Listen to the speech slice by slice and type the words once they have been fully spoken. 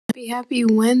Happy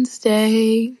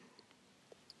Wednesday.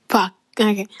 Fuck.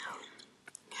 Okay.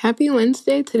 Happy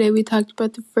Wednesday. Today we talked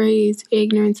about the phrase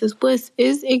ignorance is bliss.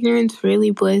 Is ignorance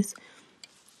really bliss?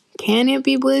 Can it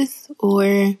be bliss? Or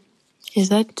is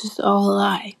that just all a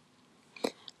lie?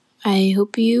 I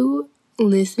hope you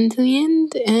listen to the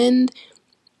end. And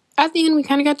at the end we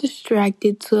kind of got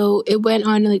distracted. So it went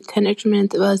on like 10 extra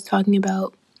minutes of us talking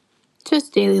about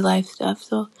just daily life stuff.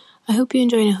 So I hope you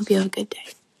enjoy and I hope you have a good day.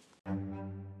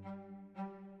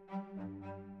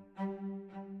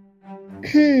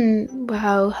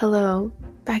 Wow, hello.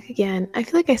 Back again. I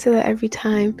feel like I say that every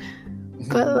time,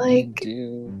 but like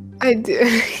I do.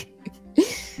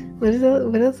 What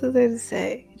else is there to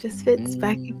say? It just fits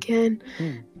back again.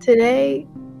 Today,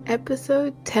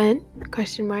 episode 10,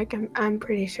 question mark. I'm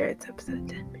pretty sure it's episode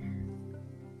 10.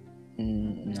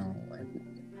 No.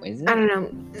 Is it? I don't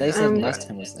know. They said last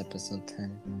time was episode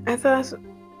 10. I thought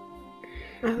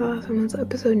last time was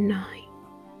episode 9.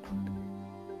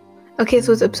 Okay,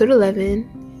 so it's episode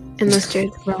 11, unless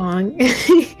Jared's wrong.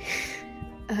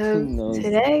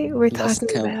 Today we're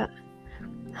talking about...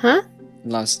 Huh?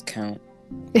 Lost count.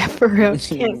 Yeah, for real.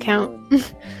 Can't count.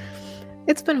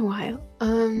 It's been a while.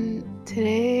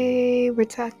 Today we're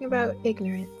talking about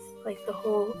ignorance. Like the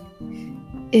whole,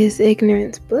 is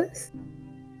ignorance bliss?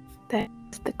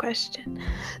 That's the question.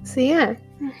 So yeah,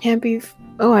 I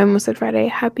almost said Friday.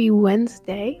 Happy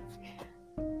Wednesday.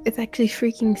 It's actually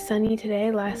freaking sunny today.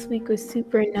 Last week was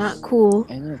super not cool.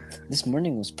 I know. This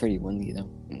morning was pretty windy though.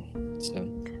 So.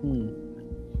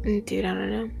 Dude, I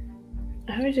don't know.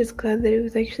 I was just glad that it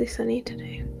was actually sunny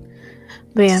today.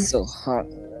 But yeah. It's so hot.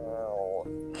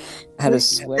 I had a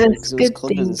sweat because it was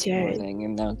colder this morning,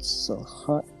 and now it's so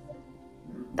hot.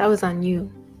 That was on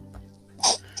you.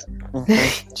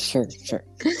 Sure.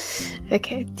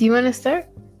 Okay. Do you want to start?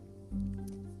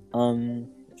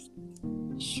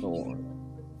 Sure.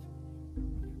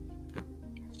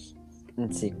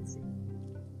 Let's see.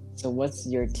 So what's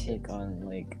your take on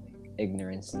like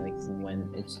ignorance, like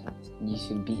when you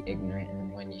should be ignorant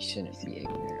and when you shouldn't be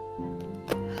ignorant?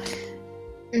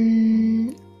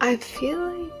 I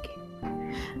feel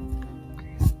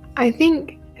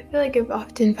like I've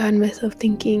often found myself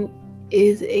thinking,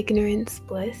 is ignorance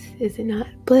bliss? Is it not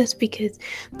bliss? Because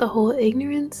the whole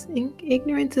ignorance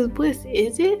is bliss.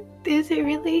 Is it? Is it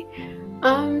really?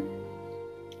 I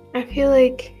feel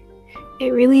like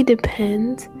it really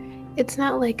depends. It's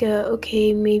not like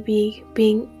maybe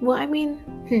being, I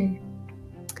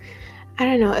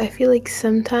don't know. I feel like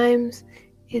sometimes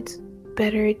it's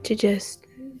better to just,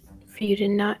 for you to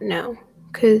not know.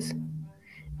 Because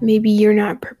maybe you're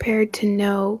not prepared to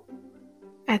know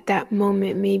at that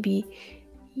moment. Maybe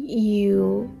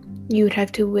you would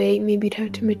have to wait. Maybe you'd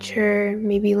have to mature.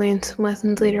 Maybe learn some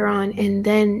lessons later on and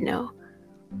then know.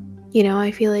 You know,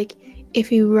 I feel like if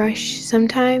you rush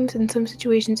sometimes, in some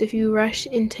situations, if you rush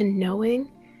into knowing,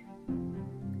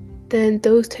 then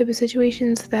those type of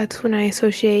situations, that's when I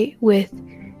associate with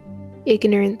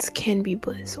ignorance can be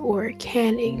bliss, or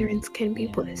ignorance can be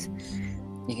bliss.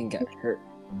 You can get hurt.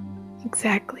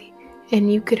 Exactly.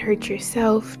 And you could hurt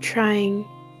yourself trying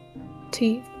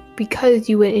to, because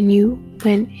you went and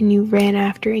you ran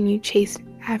after and you chased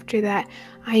after that.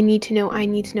 I need to know.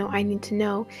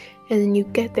 And then you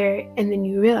get there and then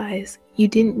you realize you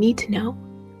didn't need to know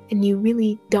and you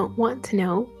really don't want to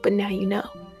know, but now you know.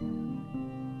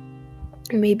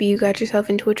 Maybe you got yourself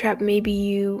into a trap. Maybe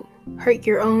you hurt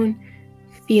your own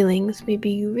feelings.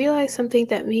 Maybe you realize something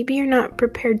that maybe you're not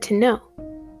prepared to know.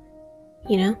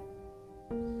 You know?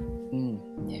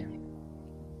 Yeah.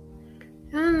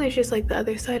 And then there's just like the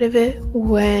other side of it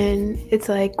when it's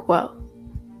like, well,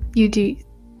 you do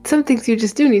some things you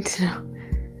just do need to know.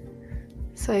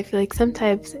 So I feel like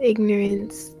sometimes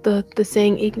ignorance, the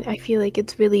saying, I feel like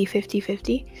it's really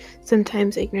 50-50.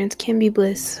 Sometimes ignorance can be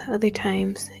bliss. Other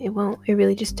times it won't. It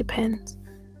really just depends.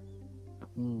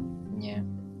 Yeah.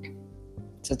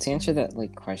 So to answer that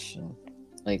question,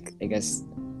 I guess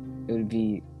it would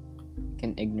be,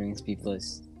 can ignorance be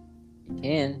bliss? It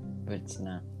can, but it's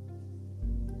not.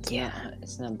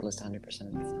 It's not bliss 100%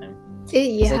 of the time.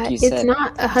 It's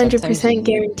not 100%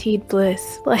 guaranteed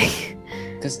bliss.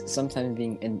 Because sometimes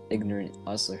being ignorant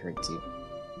also hurts you.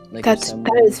 That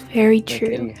is very true.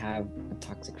 If you have a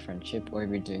toxic friendship, or if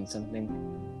you're doing something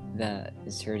that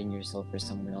is hurting yourself or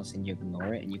someone else and you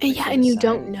ignore it, and you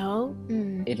don't know,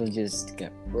 it'll just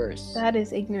get worse. That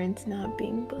is ignorance not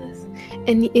being bliss.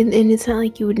 And it's not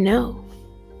like you would know.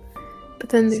 But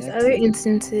then there's other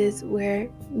instances where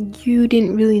you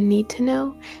didn't really need to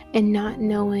know, and not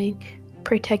knowing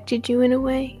protected you in a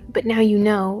way, but now you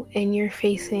know and you're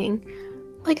facing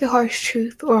like a harsh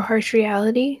truth or a harsh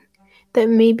reality that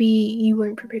maybe you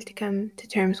weren't prepared to come to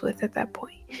terms with at that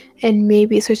point. And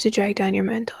maybe it starts to drag down your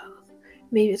mental health.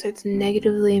 Maybe it starts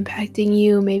negatively impacting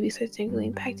you. Maybe it starts negatively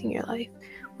impacting your life,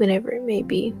 whatever it may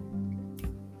be.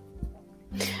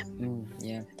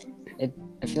 Yeah.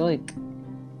 I feel like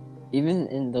even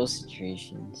in those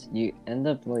situations, you end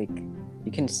up like,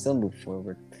 you can still move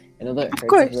forward. And although it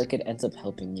hurts, I feel like it ends up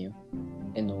helping you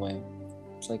in a way.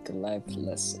 It's like a life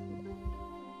lesson.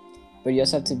 But you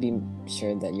also have to be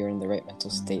sure that you're in the right mental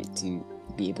state to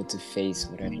be able to face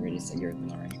whatever it is that you're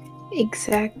ignoring.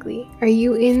 Exactly. Are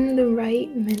you in the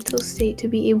right mental state to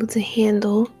be able to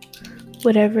handle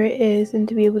whatever it is and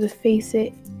to be able to face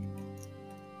it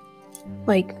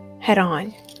like head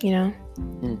on, you know?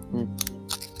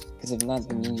 Because if not,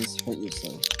 then you just hurt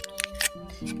yourself.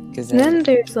 Because then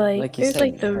there's like you there's said,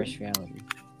 like the harsh reality.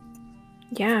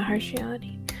 Yeah, harsh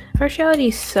reality. Harsh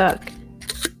realities suck.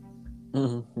 I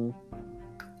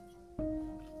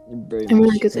mean,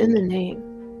 like, it's in the name.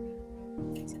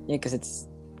 Yeah, because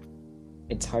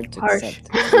it's hard to Harsh.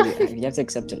 accept. You have to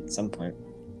accept it at some point.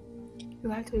 You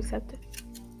have to accept it.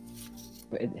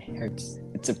 But it hurts.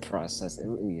 It's a process. It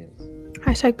really is.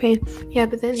 Hashtag pain. Yeah,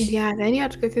 but then you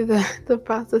have to go through the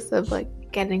process of like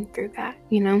getting through that,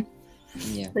 you know?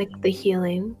 Yeah. Like the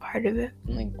healing part of it.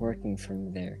 Like working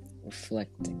from there.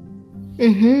 Reflecting.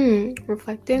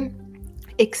 Reflecting.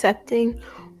 Accepting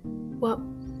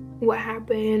what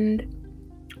happened,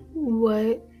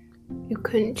 what you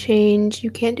couldn't change. You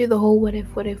can't do the whole what if,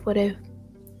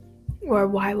 or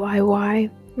why,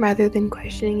 rather than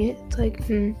questioning it. It's like,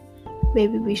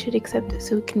 maybe we should accept it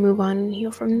so we can move on and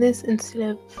heal from this instead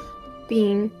of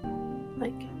being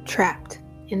like trapped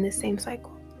in the same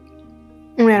cycle.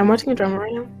 Oh my god, I'm watching a drama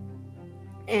right now,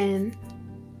 and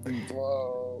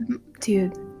whoa,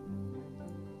 dude,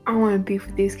 I want to beef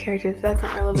with these characters. That's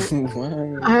not relevant.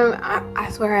 I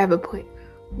swear I have a point.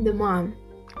 The mom.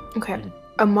 Okay.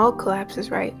 A mall collapses,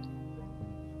 right?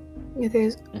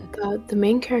 There's the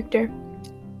main character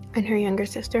and her younger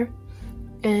sister.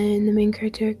 And the main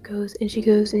character goes and she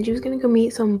was going to go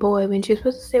meet some boy when she was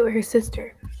supposed to stay with her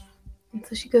sister. And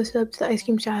so she goes up to the ice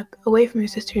cream shop away from her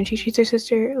sister, and she treats her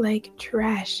sister like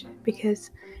trash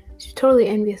because she's totally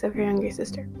envious of her younger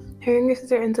sister. Her younger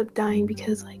sister ends up dying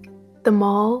because like the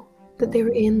mall that they were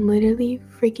in literally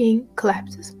freaking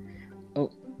collapses.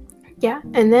 Oh. Yeah,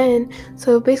 and then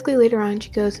so basically later on she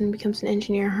goes and becomes an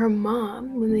engineer. Her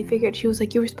mom, when they figured, she was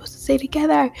like, you were supposed to stay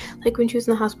together. Like when she was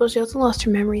in the hospital, she also lost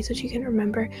her memory, so she couldn't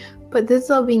remember. But this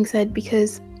is all being said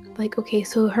because like, okay,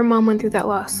 so her mom went through that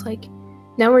loss. Like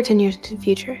now we're 10 years into the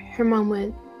future. Her mom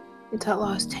went into that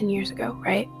loss 10 years ago,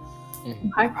 right?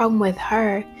 My problem with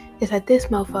her is that this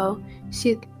mofo,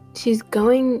 she's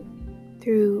going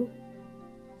through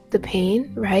the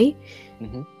pain, right?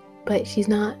 But she's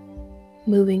not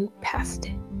moving past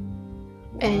it.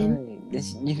 And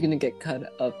you're gonna get caught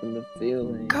up in the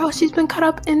feeling. Girl, she's been caught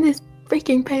up in this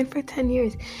freaking pain for 10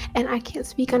 years. And I can't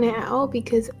speak on it at all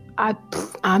because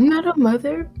I'm not a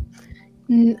mother.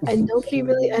 And nobody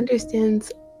really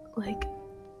understands like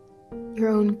your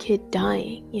own kid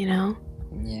dying, you know?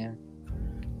 Yeah.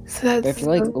 So that's, but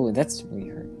I feel like, that's really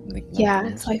hurt. Like,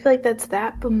 yeah, so I feel like that's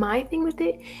that. But my thing with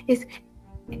it is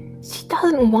she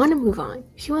doesn't want to move on.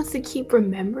 She wants to keep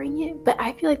remembering it. But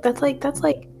I feel like that's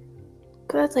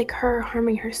like her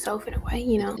harming herself in a way,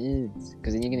 you know? It is,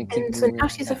 because then you're gonna keep. And so now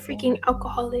she's a freaking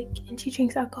alcoholic and she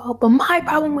drinks alcohol. But my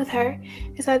problem with her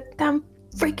is that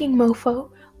freaking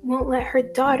mofo won't let her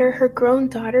daughter, her grown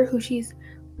daughter, who she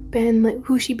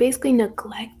basically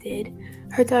neglected,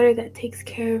 her daughter that takes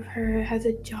care of her, has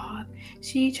a job.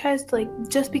 She tries to like,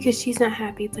 just because she's not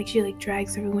happy, it's like she like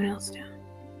drags everyone else down.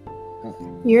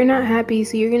 You're not happy,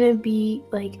 so you're gonna be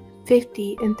like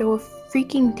 50 and throw a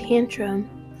freaking tantrum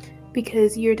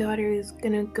because your daughter is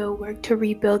gonna go work to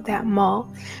rebuild that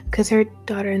mall, because her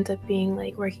daughter ends up being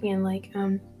like working in like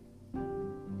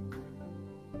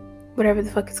whatever the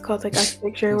fuck it's called, like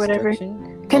architecture or whatever.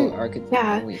 Architecture.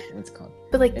 Yeah. Wait, what's it called?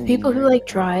 But like people who like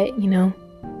draw it, you know,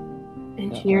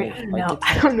 engineering.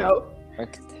 I don't know.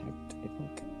 Architect, I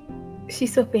think.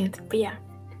 She's so fancy, but yeah.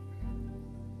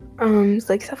 It's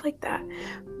like stuff like that,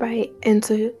 right? And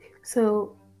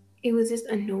so it was just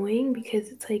annoying because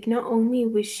it's like not only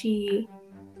was she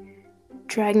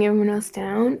dragging everyone else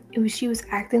down, she was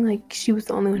acting like she was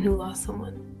the only one who lost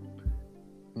someone.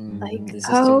 Like the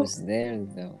sister was there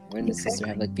though. Wouldn't the sister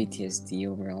have like PTSD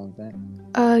over all of that?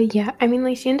 Yeah. I mean,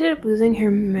 like she ended up losing her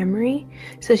memory,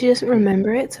 so she doesn't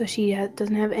remember it. So she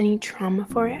doesn't have any trauma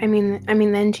for it. I mean,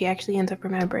 then she actually ends up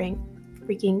remembering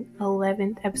freaking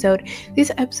 11th episode. These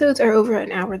episodes are over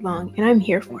an hour long, and I'm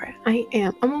here for it.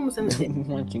 I'm almost in the I'm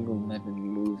watching 11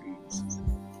 movies.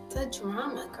 a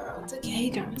drama, girl. It's a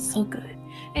K-drama. It's so good.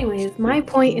 Anyways, my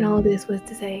point in all of this was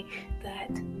to say that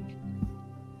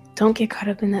don't get caught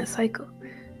up in that cycle,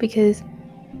 because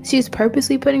she's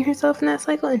purposely putting herself in that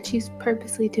cycle, and she's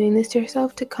purposely doing this to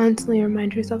herself to constantly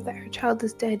remind herself that her child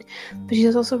is dead, but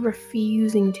she's also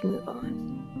refusing to move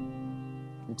on.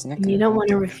 And you don't want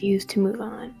to refuse to move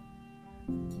on.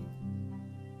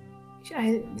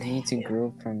 You need to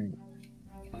grow from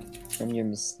your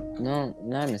not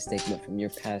a mistake, but from your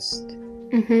past.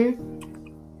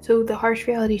 So the harsh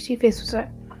reality she faced was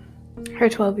that her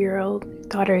 12-year-old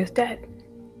daughter is dead.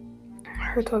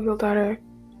 Her 12-year-old daughter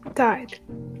died,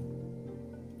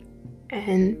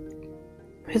 and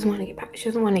she doesn't want to get back. She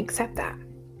doesn't want to accept that.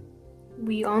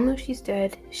 We all know she's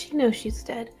dead. She knows she's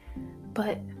dead,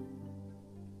 but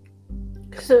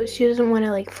so she doesn't want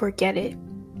to forget it.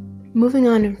 Moving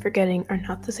on and forgetting are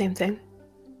not the same thing.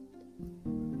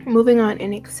 Moving on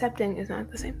and accepting is not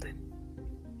the same thing.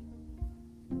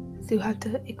 So you have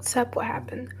to accept what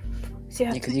happened. So you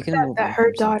have to accept that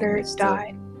her daughter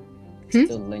died.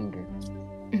 Still linger.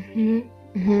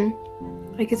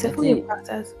 It's definitely a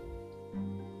process.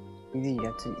 She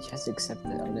has to accept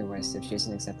it. Otherwise, if she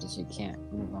doesn't accept it, she can't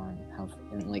move on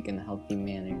in a healthy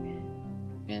manner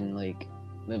and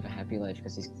live a happy life,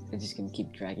 because it's just gonna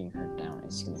keep dragging her down.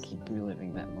 It's gonna keep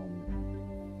reliving that moment.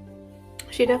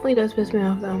 She definitely does piss me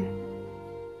off, though.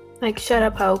 Shut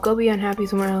up, ho. Go be unhappy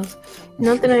somewhere else.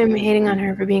 Not that I'm hating on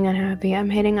her for being unhappy. I'm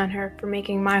hating on her for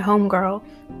making my homegirl,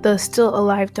 the still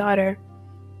alive daughter,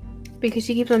 because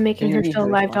she keeps on making her still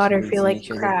alive daughter feel like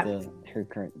crap. Her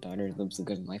current daughter lives a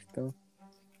good life, though.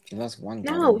 She lost one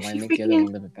daughter. No, why make the other one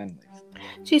live a bad life?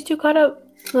 She's too caught up,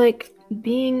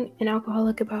 being an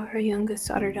alcoholic about her youngest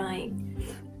daughter dying.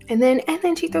 And then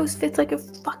she throws fits like a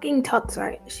fucking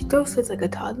toddler. She throws fits like a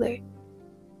toddler.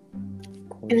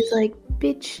 And it's like,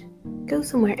 bitch, go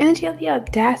somewhere. And then she had the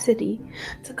audacity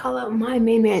to call out my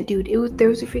main man. Dude, there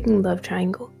was a freaking love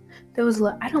triangle.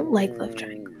 I don't like love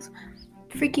triangles.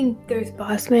 There's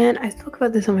Boss Man. I spoke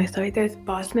about this on my story. There's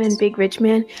Boss Man, Big Rich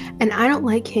Man, and I don't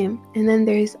like him. And then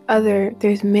there's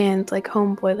mans like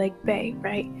Homeboy, like Bay,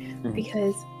 right?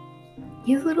 Because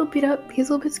he's a little beat up, he's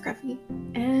a little bit scruffy.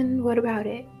 And what about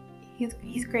it?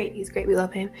 He's great. He's great. We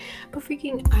love him. But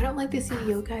I don't like the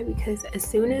CEO guy, because as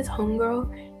soon as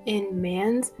Homegirl and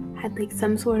Mans had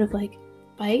some sort of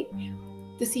fight,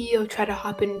 the CEO tried to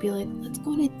hop in and be like, let's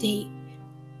go on a date.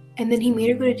 And then he made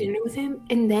her go to dinner with him,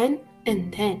 and then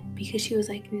because she was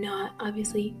not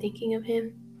obviously thinking of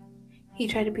him, he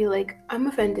tried to be like, I'm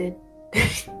offended.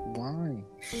 Why?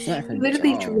 He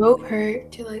literally drove her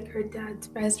to her dad's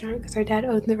restaurant, because her dad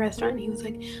owned the restaurant, and he was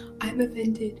like, I'm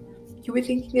offended. You were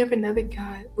thinking of another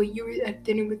guy while you were at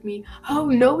dinner with me. Oh,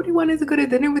 nobody wanted to go to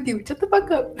dinner with you. Shut the fuck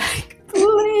up.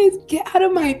 Please get out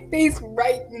of my face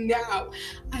right now.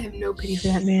 I have no pity for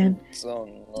that man. So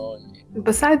annoying.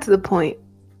 Besides the point.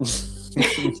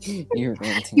 You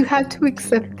have to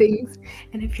accept things.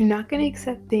 And if you're not going to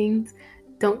accept things,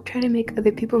 don't try to make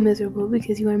other people miserable,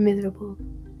 because you are miserable.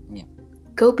 Yeah.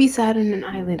 Go be sad on an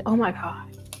island. Oh my god.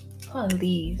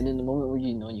 Please. And in the moment where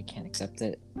you know you can't accept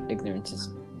it, ignorance is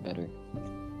better.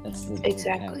 That's the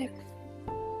exactly.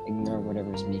 Ignore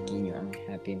whatever's making you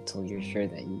unhappy until you're sure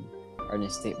that you are in a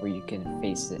state where you can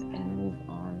face it and move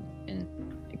on and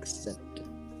accept it.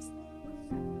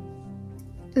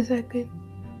 Exactly.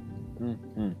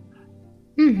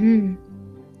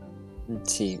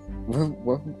 Let's see.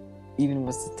 What even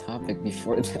was the topic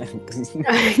before that?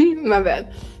 My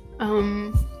bad.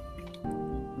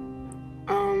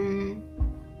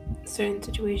 Certain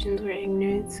situations where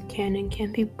ignorance can and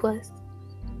can't be blessed.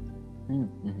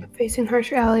 Facing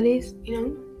harsh realities,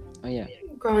 Oh yeah.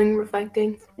 Growing,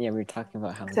 reflecting. Yeah, we were talking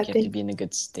about how you have to be in a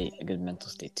good state, a good mental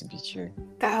state, to be sure.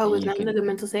 That hoe was not in a good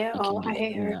mental state at all. I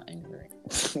hate her. Not angry.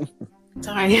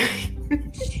 Sorry.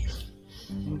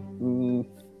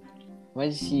 Why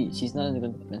is she's not in a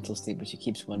good mental state, but she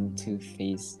keeps wanting to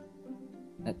face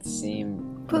that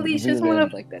same... Please, she doesn't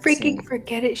want to freaking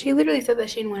forget it. She literally said that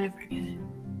she didn't want to forget it.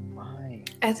 Why?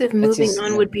 As if moving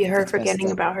on would be her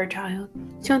forgetting about her child.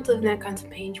 She wants to live in that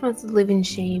constant pain. She wants to live in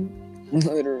shame.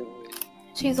 Literally.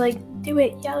 She's like, do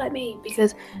it, yell at me.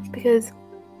 Because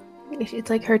it's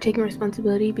her taking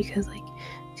responsibility, because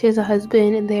she has a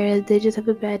husband and they just have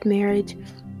a bad marriage.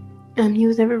 He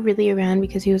was never really around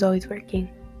because he was always working.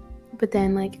 But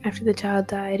then after the child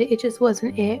died, it just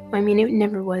wasn't it. I mean, it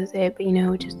never was it, but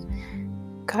it just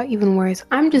got even worse.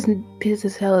 I'm just pissed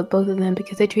as hell at both of them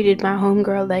because they treated my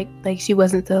homegirl like she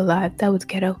wasn't still alive. That was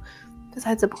ghetto.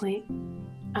 Besides the point.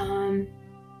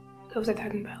 What was I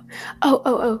talking about?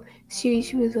 Oh. She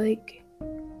was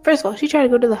first of all, she tried to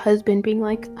go to the husband being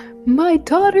like, my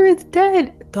daughter is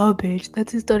dead. duh, bitch,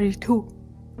 that's his daughter too.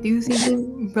 Do you see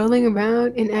him rolling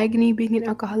around in agony being an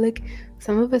alcoholic?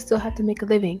 Some of us still have to make a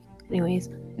living. Anyways,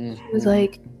 she was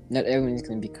like, not everyone's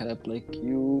gonna be cut up like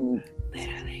you.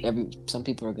 literally. Some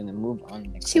people are gonna move on.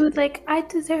 And She was accept it. like, I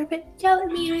deserve it. Yell at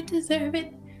me, I deserve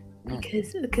it. No.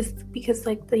 Because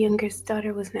like the youngest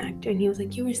daughter was an actor, and he was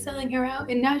like, you were selling her out,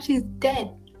 and now she's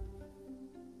dead.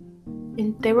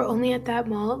 And they were only at that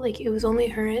mall. Like it was only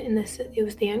her and it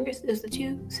was the youngest. It was the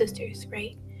two sisters,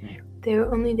 right? They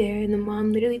were only there, and the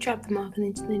mom literally dropped them off,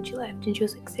 and then she left, and she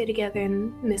was like, stay together.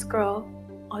 And Miss Girl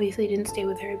obviously didn't stay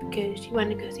with her because she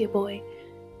wanted to go see a boy.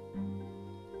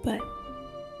 But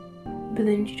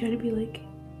then she tried to be like,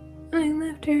 I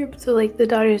left her. So like the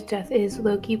daughter's death is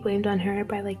low-key blamed on her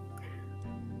by like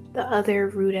the other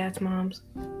rude ass moms.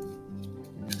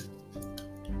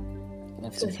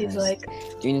 So she's like,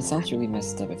 dude, it sounds really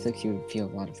messed up. I feel like you would feel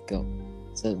a lot of guilt.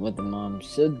 So what the mom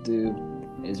should do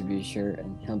is reassure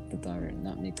and help the daughter and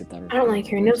not make the daughter. I don't like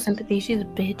her. No sympathy. She's a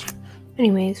bitch.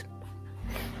 Anyways,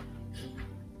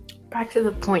 back to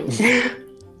the point.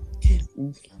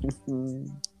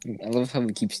 I love how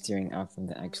we keep steering out from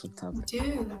the actual topic.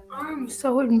 Dude, I'm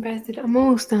so invested. I'm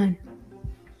almost done.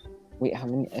 Wait, how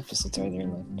many episodes are there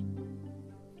left?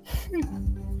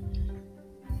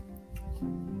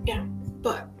 Yeah,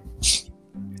 but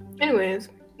anyways,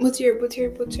 what's your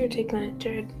take on it,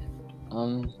 Jared?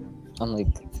 On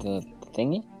like the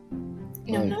thingy?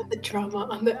 No, not the drama,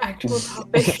 on the actual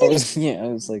topic. I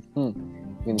was like,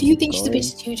 Do you think she's a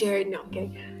bitch too, Jared? No,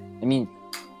 okay. I mean,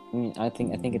 I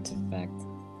think it's a fact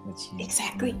that she.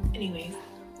 Exactly. Anyways,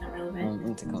 not relevant.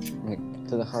 What's it called? Like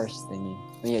to the harsh thingy.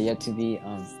 Yeah, you have to be in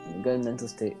a good mental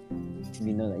state to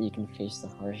know that you can face the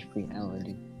harsh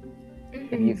reality.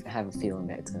 If you have a feeling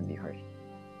that it's gonna be harsh.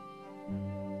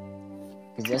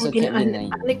 Because you also Like can't be an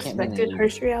naive. unexpected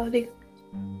harsh reality.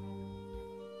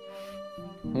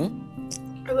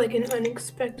 Or like an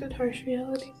unexpected harsh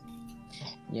reality.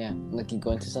 Yeah, like you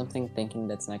go into something thinking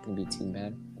that's not gonna be too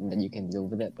bad and that you can deal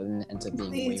with it, but then it ends up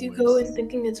being way worse. You go in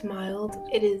thinking it's mild.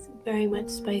 It is very much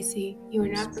spicy. You are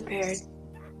not prepared.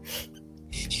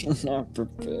 You're not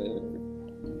prepared.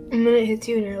 And then it hits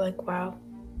you and you're like, wow.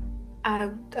 I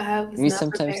was not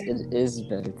sometimes prepared. It is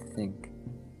better to think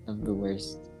of the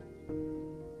worst.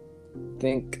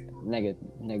 Think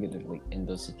negatively in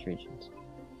those situations.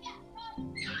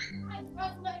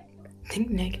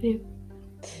 Think negative?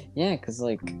 Yeah, because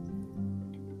like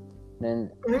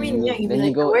then I mean, yeah, you'd be then like,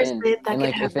 you go the worst in that and could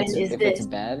like happen is if this. it's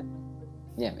bad,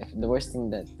 yeah, if the worst thing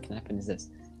that can happen is this,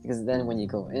 because then when you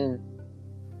go in,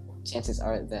 chances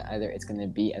are that either it's gonna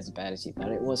be as bad as you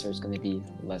thought it was, or it's gonna be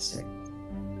lesser.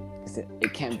 Because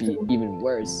it can't be even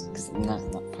worse, because it's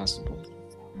not possible.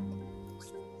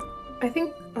 I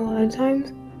think a lot of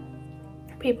times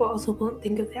people also won't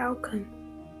think of the outcome,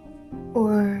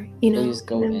 or They just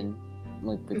go in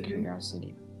like with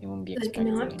curiosity. It won't be like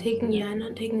expecting. not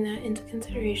taking that into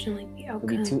consideration, like the outcome.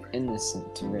 It'll be too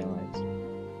innocent to realize.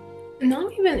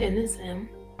 Not even innocent.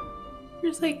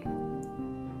 Just like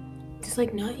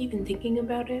not even thinking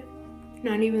about it.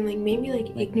 Not even like maybe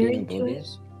like ignorant to it.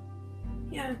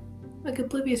 Yeah, like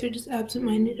oblivious or just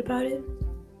absent-minded about it.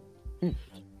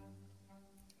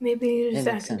 Maybe you just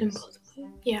acted impulsively.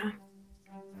 Yeah.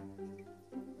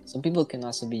 Some people can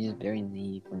also be just very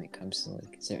naive when it comes to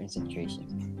like certain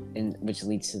situations, and which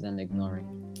leads to them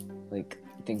ignoring like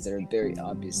things that are very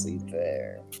obviously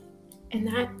there. And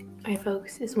that, my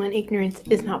folks, is when ignorance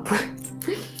is not bliss.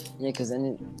 Yeah, because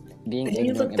then being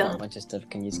ignorant about a bunch of stuff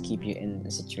can just keep you in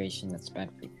a situation that's bad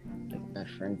for you, like bad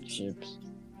friendships,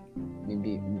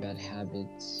 maybe bad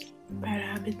habits. Bad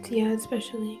habits, yeah,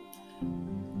 especially.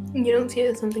 You don't see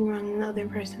it as something wrong and the other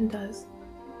person does.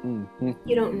 Mm-hmm.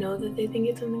 You don't know that they think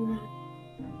it's something wrong.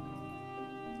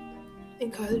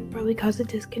 It probably cause a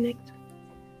disconnect.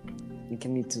 It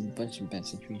can lead to a bunch of bad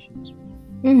situations.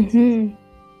 Mm-hmm.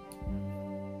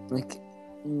 Like,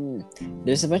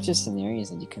 there's a bunch of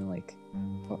scenarios that you can like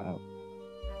pull out.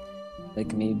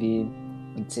 Like maybe,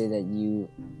 let's say that you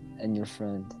and your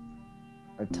friend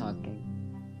are talking,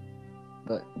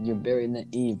 but you're very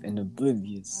naive and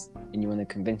oblivious, and you want to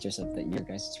convince yourself that your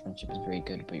guys' friendship is very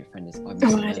good, but your friend is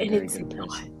obviously not a very good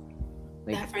person.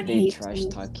 Like they trash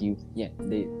talk you. Yeah,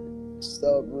 they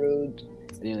so rude.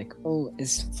 And you're like, oh,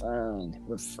 it's fine.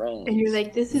 We're friends. And you're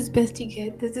like, this is bestie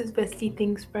kid. This is bestie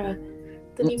things, bro.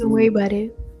 Don't even worry about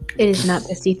it. It is not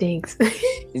bestie things.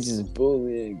 It's just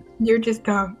bullying. You're just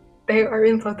dumb. They are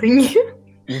insulting you.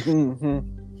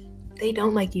 They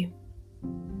don't like you.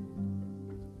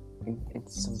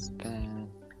 It's so bad.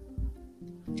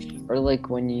 Or like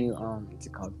when you what's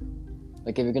it called?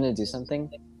 Like if you're gonna do something,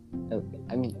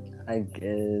 I mean, I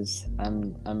guess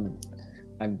I'm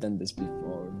I've done this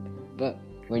before. But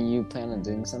when you plan on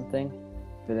doing something,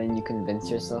 but then you convince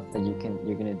yourself that you're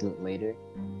gonna do it later,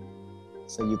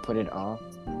 so you put it off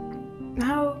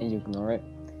How? and you ignore it,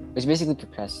 which is basically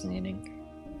procrastinating.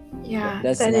 Yeah,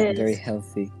 That's that not is. very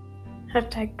healthy.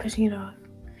 Hashtag pushing it off.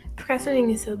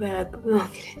 Procrastinating is so bad, but we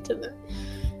won't get into that.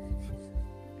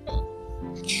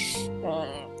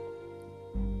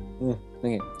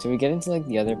 Okay, so we get into like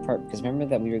the other part, because remember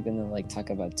that we were gonna like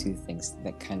talk about two things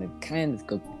that kind of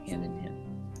go hand in hand.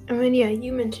 I mean, yeah,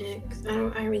 you mentioned it because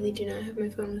I really do not have my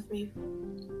phone with me.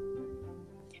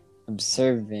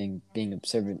 Being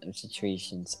observant of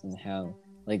situations and how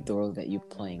like the role that you're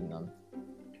playing on.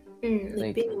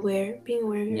 Like being aware of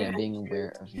your being actions.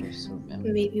 aware of your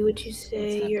surroundings. Maybe what you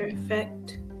say, your happening.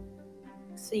 effect,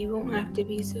 so you won't have to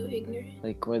be so ignorant.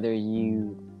 Like whether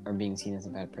you are being seen as a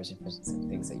bad person for some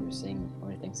things that you're saying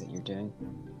or things that you're doing,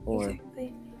 or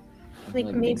Exactly. Like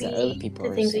maybe things that other people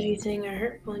the are things that saying. you're saying are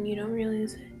hurtful and you don't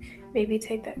realize it. Maybe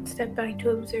take that step back to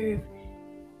observe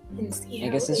and see how I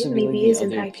guess this it would be like maybe is the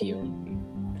other impacting.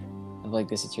 POV of like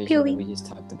the situation POV. that we just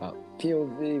talked about.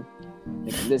 POV.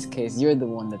 Like in this case, you're the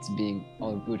one that's being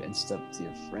all rude and stuff to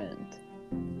your friend,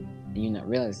 and you're not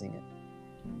realizing it.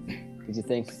 Because you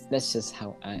think that's just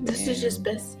how I am. This is just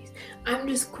besties. I'm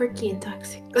just quirky and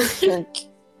toxic.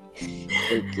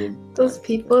 Those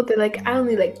people, they're like, I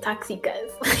only like toxic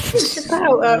guys.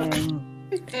 Shut up.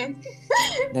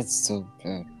 That's so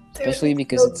bad. Especially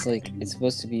because it's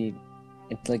supposed to be,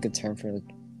 it's like a term for like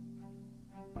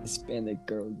Hispanic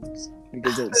girls,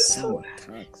 because they're so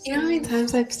toxic. You know how many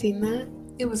times I've seen that?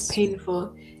 It was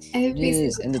painful. Every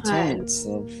Yes, single and the time. term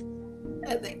itself.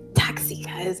 Like taxi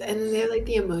guys, and then they're like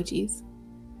the emojis.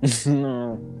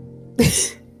 No.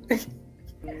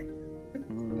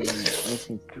 Makes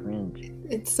me cringe.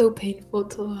 It's so painful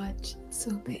to watch.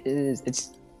 So painful. It is.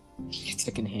 It's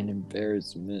secondhand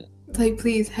embarrassment. Like,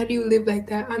 please, how do you live like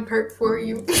that? I'm hurt for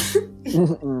you.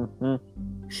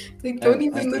 Like, don't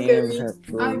even look at me.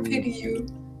 I pity you.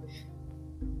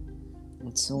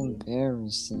 It's so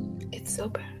embarrassing. It's so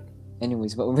bad.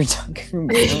 Anyways, what were we talking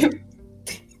about?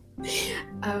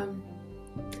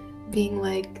 Being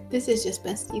like, this is just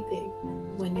bestie thing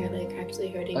when you're like actually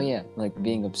hurting. Oh yeah, like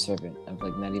being observant of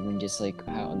like not even just like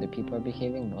how other people are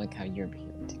behaving, but like how you're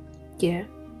behaving too. Yeah.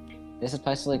 This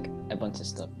applies to like a bunch of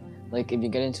stuff. Like if you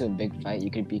get into a big fight, you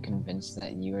could be convinced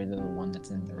that you are the one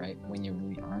that's in the right when you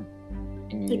really aren't.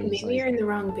 And Like maybe you're in the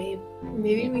wrong, babe.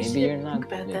 Maybe you're not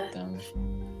think about that. dumb.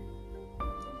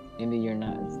 Maybe you're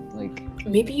not like.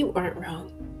 Maybe you aren't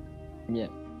wrong. Yeah.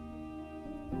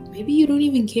 Maybe you don't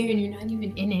even care and you're not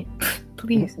even in it.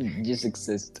 Please. Just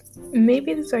exist.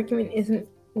 Maybe this argument isn't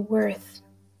worth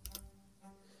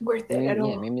it at all.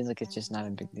 Yeah, maybe like it's just not a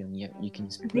big deal. You can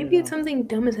just put Maybe it it's something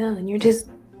dumb as hell and you're just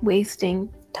wasting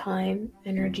time,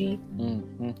 energy,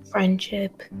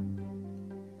 friendship,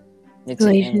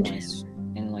 relationship.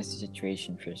 Analyze the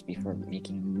situation first before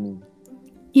making a move.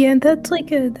 Yeah, that's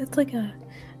like a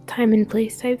time and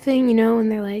place type thing, you know,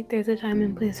 and they're like, there's a time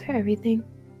and place for everything.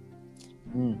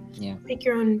 Yeah. Pick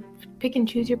and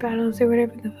choose your battles or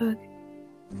whatever the fuck.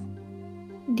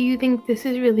 Do you think this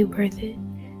is really worth it?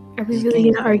 Are we really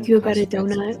gonna argue about a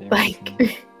donut? Like,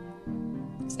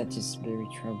 that's just very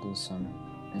troublesome.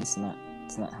 And it's not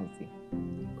healthy.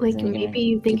 Like maybe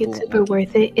you think it's super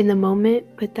worth it in the moment,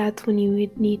 but that's when you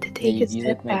would need to take a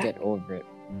step back. Might get over it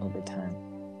over time.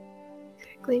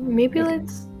 Exactly. Maybe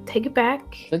let's take it back.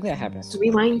 I feel like that happens.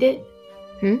 Rewind it.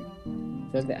 I feel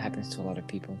like that happens to a lot of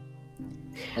people.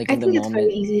 Like I think it's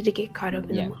very easy to get caught up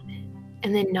in the moment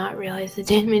and then not realize the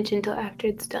damage until after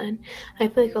it's done. I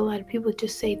feel like a lot of people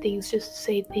just say things,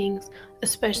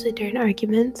 especially during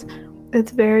arguments.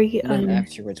 It's very and then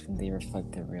afterwards, when they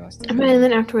reflect, they realize. And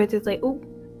then afterwards, it's like, oh,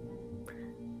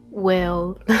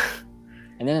 well.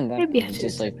 And then in that point, it's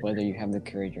just like whether you have the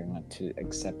courage or not to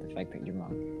accept the fact that you're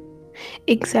wrong.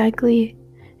 Exactly.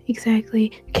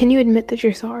 Can you admit that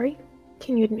you're sorry?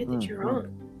 Can you admit that you're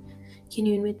wrong? Can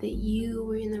you admit that you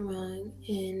were in the wrong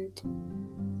and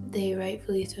they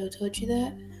rightfully so told you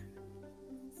that?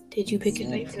 Did you pick a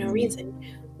fight for no reason?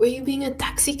 Were you being a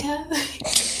toxica?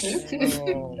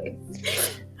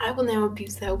 I will now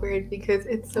abuse that word because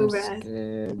it's so bad.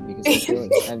 Because I feel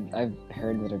like I've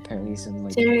heard that apparently some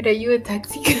like. Jared, are you a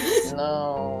toxica?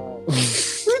 No.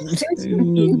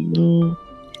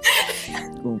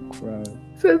 Go cry.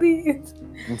 Please.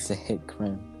 It's a hate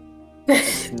crime.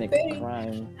 Next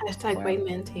crime. Hashtag white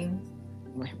man thing.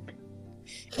 I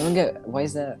don't get why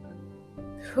is that?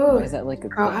 Why is that like a?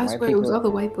 Girl, I swear it was all the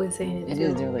white boys saying it. It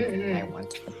is. They're like, I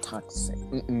want a toxic.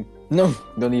 No,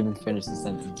 don't even finish the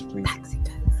sentence, please.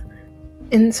 Toxicos.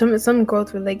 And some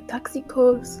girls were like,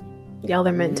 toxicos. Y'all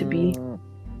are meant to be.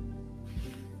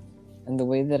 And the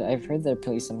way that I've heard that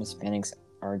probably some Hispanics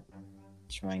are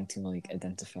trying to like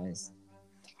identify as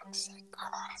toxic.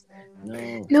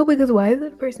 No. No, because why is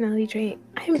it a personality trait?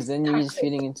 I'm Because then you're just toxic.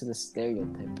 feeding into the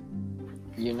stereotype.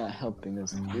 You're not helping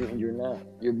us. You're not.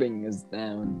 You're bringing us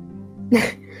down.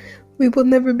 We will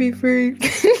never be free.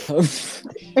 Help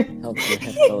your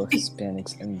fellow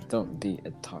Hispanics and don't be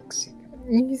a toxic.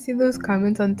 You see those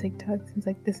comments on TikTok? It's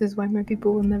like, this is why my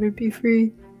people will never be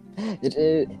free.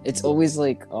 It's always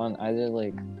like on either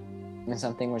like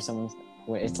something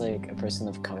where it's like a person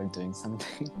of color doing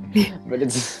something, but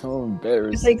it's so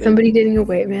embarrassing. It's like somebody dating a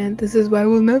white man. This is why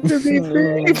we'll never be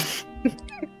free.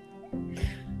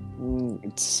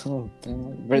 It's so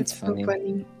bad, but it's funny. So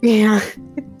funny. Yeah.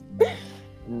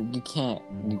 You can't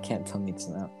tell me it's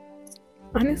not.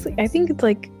 Honestly, I think it's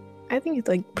like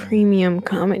premium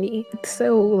comedy. It's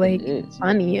so like It is.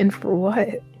 funny, and for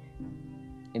what?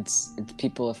 It's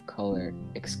people of color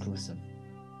exclusive.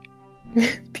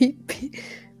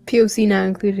 POC not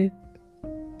included.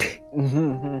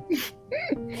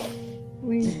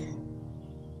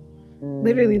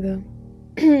 Literally though.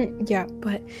 Yeah,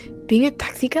 but being a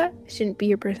toxica shouldn't be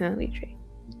your personality trait.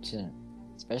 Shouldn't.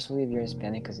 Especially if you're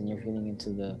Hispanic, because then you're feeding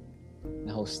into the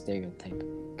whole stereotype.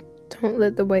 Don't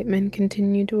let the white men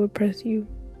continue to oppress you.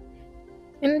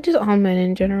 And just all men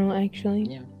in general, actually.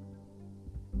 Yeah.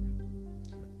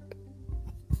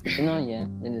 No, yeah,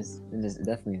 it is. It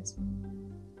definitely is.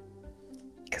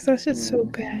 Because that's just so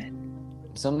bad.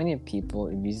 So many people,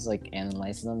 if you just like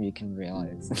analyze them, you can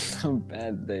realize how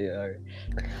bad they are.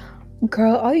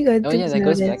 Girl, all you gotta do Oh yeah, is that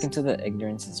goes notice. back into the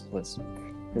ignorance is bliss.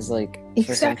 Because like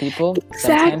for some people,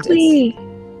 Exactly.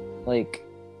 sometimes like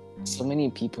so many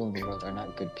people in the world are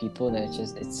not good people that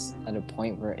it's at a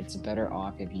point where it's better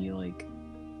off if you like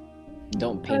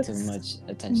don't pay too much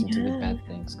attention to the bad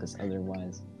things, because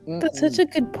otherwise. That's such a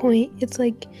good point. It's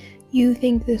like you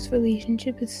think this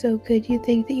relationship is so good. You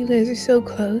think that you guys are so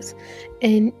close,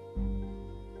 and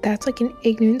that's like an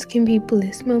ignorance can be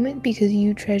bliss moment because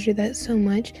you treasure that so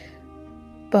much.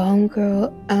 But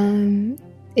homegirl,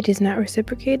 it is not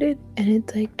reciprocated, and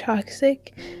it's like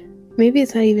toxic. Maybe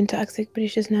it's not even toxic, but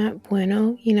it's just not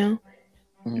bueno, you know?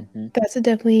 Mm-hmm. That's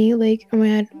definitely like, oh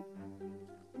my god,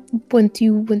 once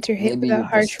you're hit with that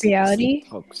harsh reality.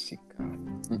 Toxica.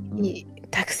 Yeah,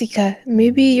 toxica.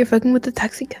 Maybe you're fucking with the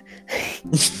toxica.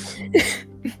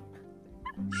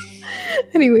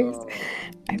 Anyways,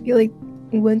 I feel like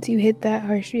once you hit that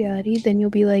harsh reality, then you'll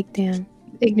be like, damn,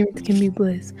 ignorance can be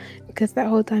bliss. Because that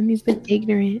whole time you've been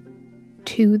ignorant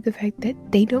to the fact that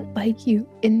they don't like you,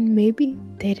 and maybe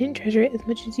they didn't treasure it as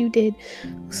much as you did.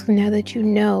 So now that you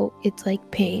know, it's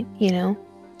like pain, you know?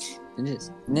 It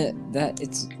is.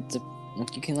 It's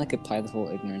like you can like apply the whole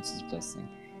ignorance is bliss thing,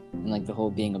 and like the whole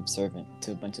being observant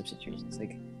to a bunch of situations.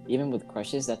 Like even with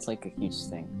crushes, that's like a huge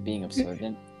thing. Being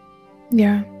observant.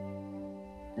 Yeah.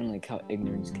 And like how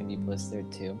ignorance can be bliss there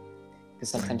too. Because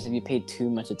sometimes if you pay too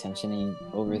much attention and you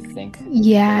overthink,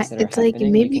 yeah, things that are it's like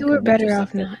happening, maybe you you were convince better yourself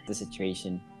off that not. the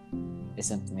situation is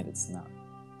something that it's not,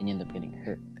 and you end up getting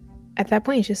hurt. At that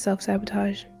point, it's just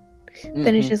self-sabotage.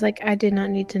 Then it's just like, I did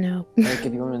not need to know. Like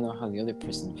if you want to know how the other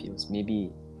person feels,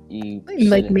 maybe you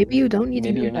like maybe you don't need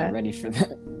to know. Maybe you're that. not ready for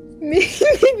that.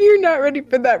 Maybe you're not ready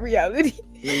for that reality.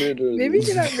 Literally. Maybe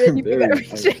you're not ready for that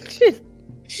rejection.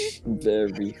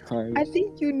 Very hard. I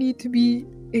think you need to be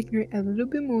ignorant a little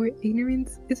bit more.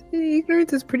 Ignorance is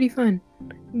pretty fun.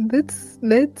 Let's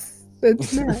not.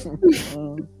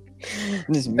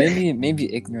 Just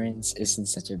maybe ignorance isn't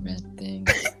such a bad thing.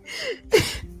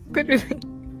 Literally.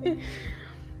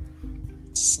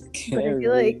 Scary. But I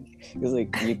feel like it's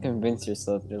like you convince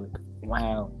yourself, you're like,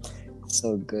 wow,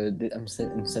 so good. I'm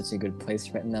in such a good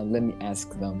place right now. Let me ask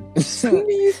them. and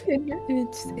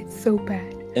it's so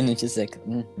bad. And it's just like,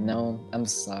 no, I'm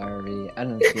sorry. I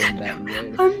don't feel that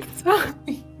way. I'm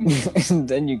sorry. And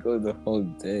then you go the whole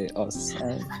day all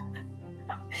sad.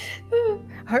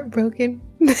 Heartbroken.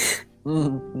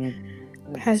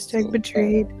 Hashtag so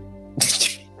betrayed.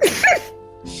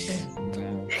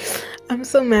 Wow. I'm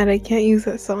so mad I can't use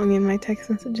that song in my text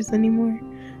messages anymore.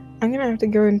 I'm gonna have to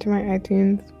go into my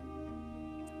iTunes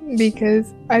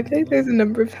because I feel like there's a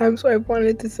number of times where I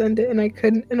wanted to send it and I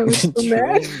couldn't, and I was so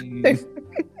mad.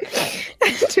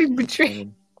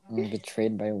 Betrayed.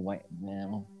 Betrayed by a white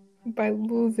man. By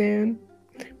Lil Xan.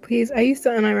 Please, I used to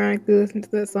unironically listen to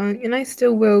that song, and I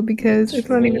still will because it's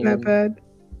not even that bad.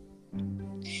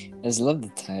 I just love the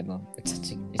title. It's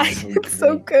such a, it's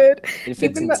so good. It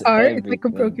Even the art, it's like a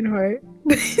broken heart.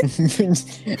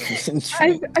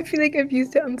 I feel like I've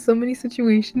used it on so many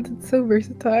situations. It's so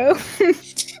versatile.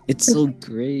 It's so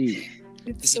great.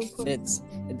 It's so cool. Fits.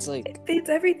 It's like it fits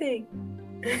everything.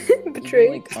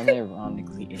 Betrayed. Like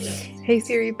unironically innocent. Hey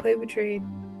Siri, play Betrayed.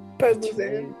 Puzzles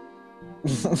in.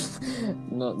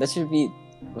 No, that should be.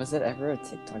 Was that ever a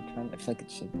TikTok trend? I feel like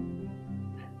it should be.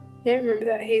 Yeah, I remember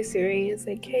that. Hey Siri. It's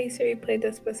like, hey Siri, play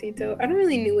Despacito. I don't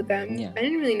really know what that meant. Yeah. I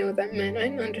didn't really know what that meant. I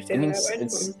didn't It understand means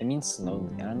that. it means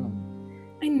slowly. I don't know.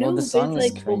 I know, Well, the but song it's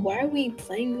is like, well, crazy. why are we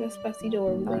playing Despacito?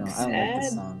 Are we I don't like know. I don't like the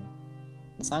sad? song.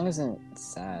 The song isn't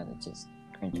sad. It just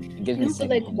cringy. It gives me No, but like,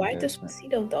 secondhand why embarrassment.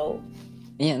 Despacito though?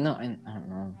 Yeah, no, I don't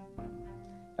know.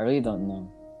 I really don't know.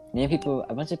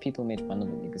 A bunch of people made fun of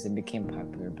it because it became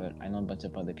popular, but I know a bunch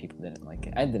of other people didn't like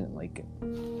it. I didn't like it.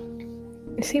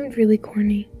 It seemed really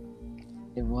corny.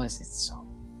 It was. It's so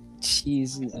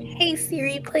cheesy. Hey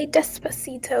Siri, play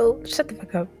Despacito. Shut the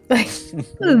fuck up. Like,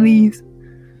 please.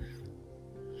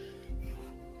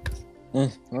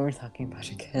 What were we talking about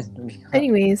again?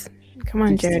 Anyways, come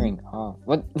on, Jared.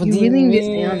 What You do you really mean?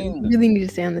 need to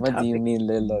stay on the What topic. do you mean,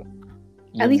 Lila?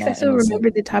 At least I still remember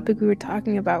the topic we were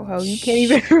talking about. How you can't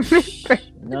even remember.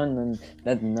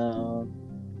 No.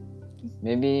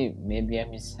 Maybe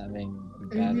I'm just having a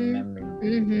bad memory.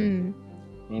 Mm-hmm.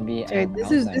 Maybe Jared,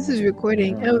 this is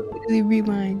recording. I would really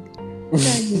rewind.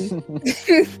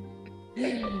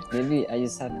 Maybe I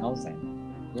just had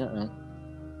Alzheimer's. You don't know.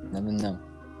 Never know.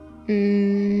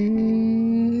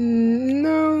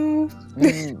 No.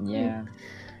 Yeah,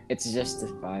 it's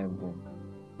justifiable.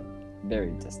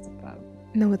 Very justifiable.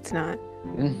 No, it's not.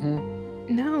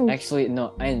 No. Actually,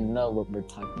 no. I know what we're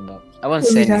talking about. I won't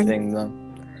say anything though.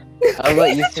 I'll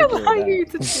let you figure it out. You're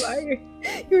such a liar.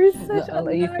 You're such a liar. I'll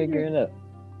let you figure it out.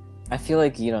 I feel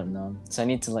like you don't know, so I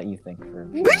need to let you think for a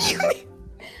minute. What do you mean?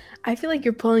 I feel like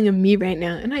you're pulling a me right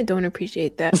now, and I don't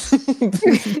appreciate that.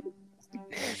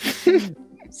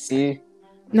 See?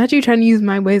 Not you trying to use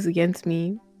my ways against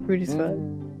me. Rude as fuck.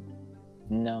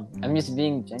 No, I'm just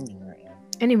being genuine right now.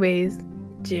 Anyways,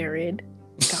 Jared.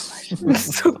 Gosh, I'm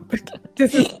so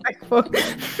disrespectful.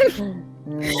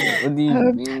 What do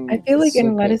you mean? I feel like in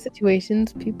a lot of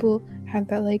situations, people have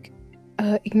that like,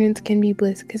 ignorance can be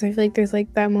bliss. Because I feel like there's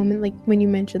like that moment, like when you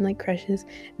mentioned like crushes.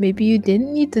 Maybe you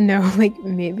didn't need to know. Like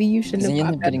maybe you shouldn't have. You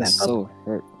end up getting so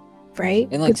hurt. Right?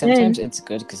 And like sometimes it's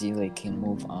good because you like can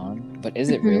move on. But is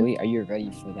it really? Are you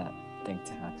ready for that thing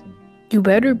to happen? You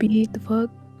better be the fuck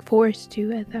forced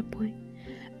to at that point.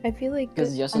 I feel like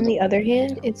on the other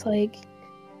hand, it's like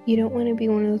you don't want to be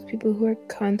one of those people who are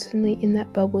constantly in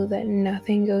that bubble that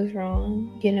nothing goes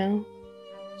wrong, you know?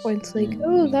 Or it's like,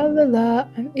 oh, la la la,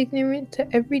 I'm ignorant to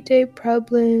everyday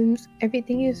problems.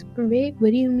 Everything is great.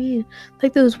 What do you mean?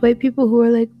 Like those white people who are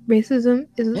like, racism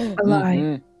is a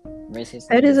lie. Racism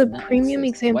that is a premium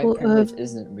example of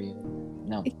isn't real.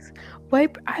 No.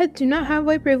 I do not have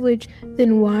white privilege.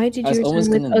 Then why did your son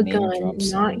with a gun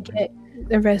not get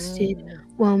arrested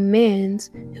while Mans,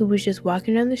 who was just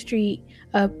walking down the street,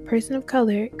 a person of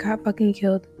color, got fucking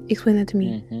killed? Explain that to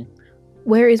me.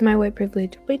 Where is my white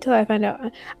privilege? Wait till I find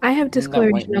out. I have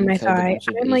discoloration on my thigh.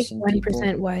 I'm like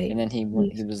 1% white. And then he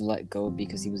was let go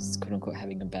because he was quote unquote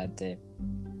having a bad day.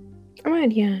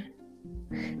 Alright, yeah.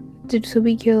 So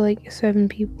we kill like 7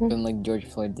 people. And like George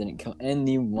Floyd didn't kill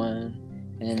anyone.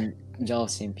 And y'all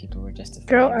same people were justified.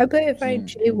 Girl, I bet if I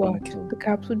jaywalked, the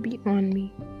cops would be on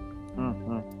me.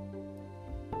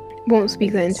 Won't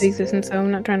speak that into existence, so I'm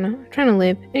not trying to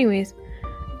live. Anyways,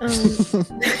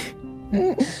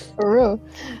 for real.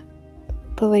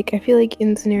 But like, I feel like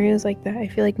in scenarios like that, I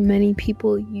feel like many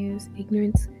people use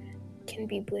ignorance can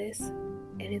be bliss,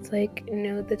 and it's like,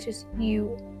 no, that's just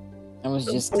you. I was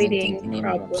just thinking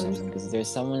problems because there's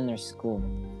someone in their school,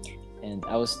 and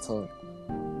I was told,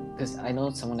 because I know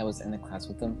someone that was in the class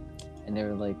with them, and they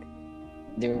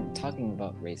were talking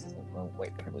about racism or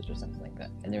white privilege or something like that,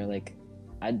 and they were like,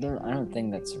 I don't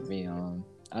think that's real.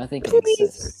 I don't think it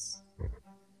exists.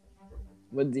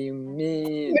 What do you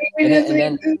mean?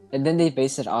 And then they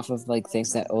base it off of like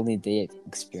things that only they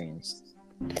experienced.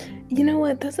 You know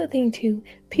what? That's the thing too.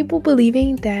 People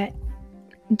believing that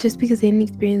just because they didn't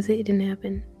experience it, it didn't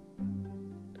happen.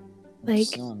 Like,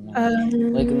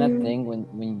 like in that thing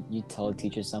when you tell a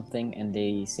teacher something and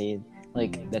they say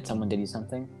like that someone did you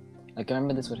something. Like I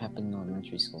remember this would happen in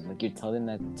elementary school. Like you tell them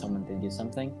that someone did you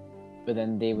something, but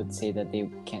then they would say that they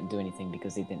can't do anything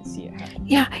because they didn't see it happen.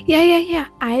 Yeah.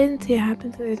 I didn't see it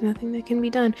happen, so there's nothing that can be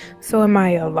done. So am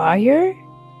I a liar?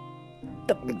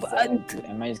 Exactly.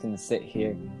 Am I just gonna sit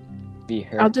here, be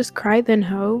hurt? I'll just cry then,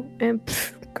 ho, and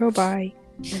go bye.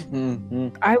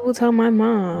 I will tell my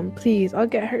mom, please. I'll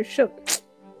get her shook.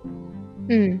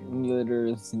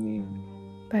 Literally.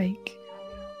 Like,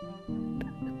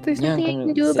 there's nothing I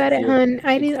can do about it, hun.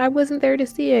 I wasn't there to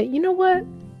see it. You know what?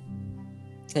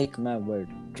 Take my word.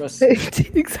 Trust me.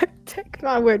 Take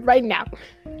my word right now.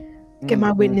 Get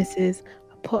my witnesses.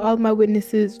 I'll pull all my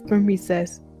witnesses from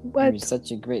recess. What? You're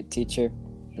such a great teacher.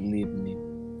 Believe me.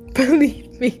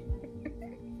 Believe me.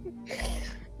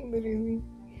 Literally.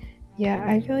 Yeah,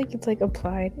 I feel like it's like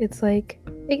applied. It's like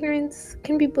ignorance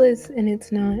can be bliss and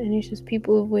it's not, and it's just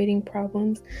people avoiding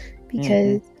problems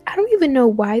because I don't even know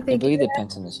why they It really do that.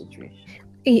 depends on the situation.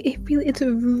 It's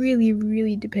a really,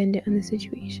 really dependent on the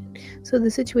situation. So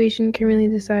the situation can really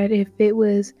decide if it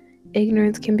was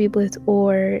ignorance can be bliss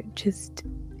or just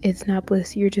it's not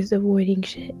bliss, you're just avoiding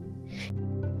shit.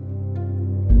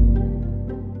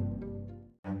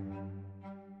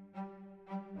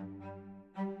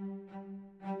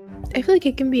 I feel like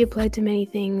it can be applied to many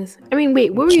things. I mean,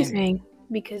 wait, what were you saying?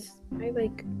 Because I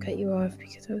like cut you off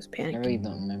because I was panicking. I really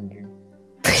don't remember.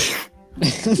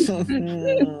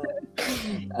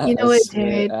 You know what,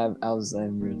 Jared?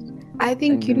 Alzheimer's. I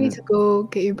think you need to go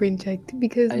get your brain checked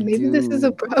because maybe this is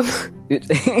a problem. It's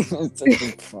such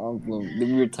a problem.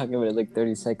 We were talking about it like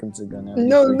 30 seconds ago now.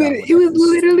 No, it was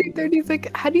literally 30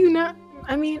 seconds. How do you not?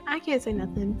 I mean, I can't say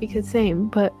nothing because same,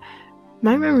 but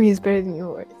my memory is better than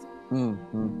yours. I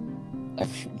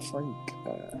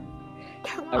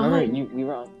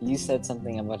remember you said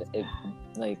something about it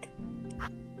like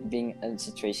being in a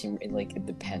situation like it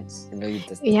depends. It really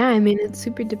does. Yeah, I mean it's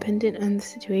super dependent on the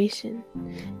situation.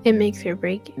 It makes or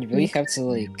break it. You really have to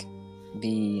like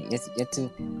you have to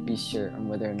be sure on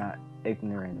whether or not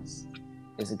ignorance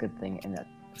is a good thing in that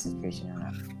situation or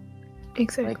not.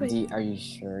 Exactly. Like, are you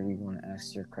sure you want to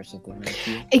ask your crush if they like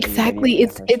you? Exactly.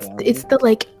 It's the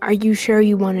like, are you sure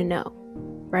you want to know?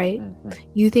 Right?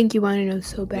 You think you want to know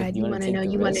so bad. You want to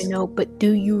know, but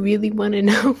do you really want to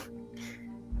know?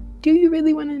 Do you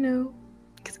really want to know?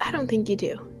 Because I don't think you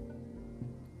do.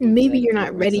 Maybe you're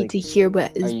not ready to hear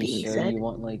what is being said. You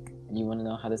want to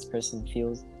know how this person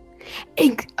feels?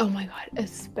 Oh my god,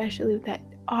 especially with that.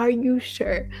 Are you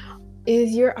sure?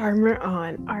 Is your armor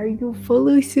on? Are you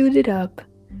fully suited up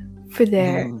for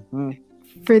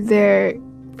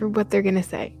what they're gonna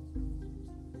say?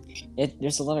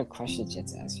 There's a lot of questions you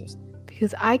have to ask yourself.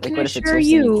 Because I can assure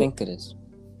you, think it is.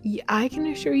 I can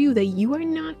assure you that you are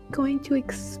not going to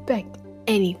expect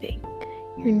anything.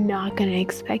 You're not gonna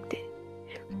expect it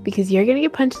because you're gonna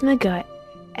get punched in the gut,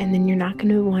 and then you're not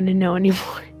gonna want to know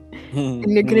anymore.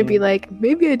 And you're gonna be like,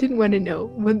 maybe I didn't want to know.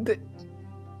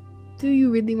 Do you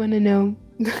really want to know?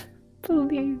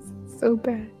 Please, so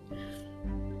bad.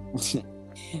 What's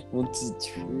the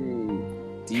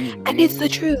truth? And it's the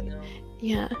truth.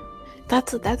 Yeah,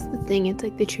 that's the thing. It's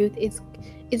like the truth.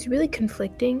 It's really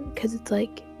conflicting because it's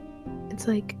like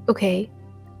okay,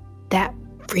 that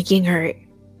freaking hurt.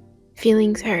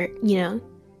 Feelings hurt, you know,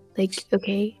 like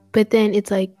okay, but then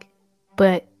it's like,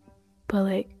 but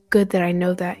like good that I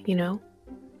know that, you know.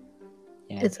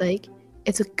 Yeah. It's like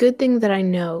it's a good thing that I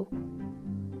know,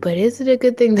 but is it a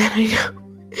good thing that I know?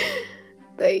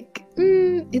 Like,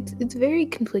 it's very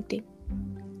conflicting.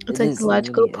 It's like the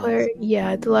logical part.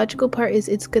 Yeah, the logical part is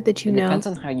it's good that you know. It depends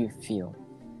on how you feel.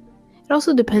 It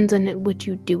also depends on what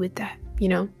you do with that, you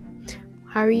know.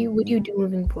 What do you do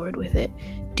moving forward with it?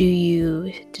 Do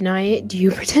you deny it? Do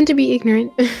you pretend to be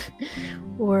ignorant?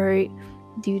 Or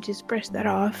do you just brush that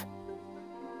off?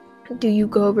 Do you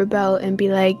go rebel and be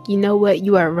like, you know what,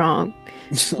 you are wrong.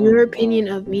 Your opinion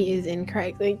of me is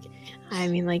incorrect. Like, I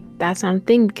mean, like, that's not a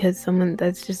thing because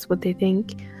that's just what they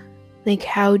think. Like,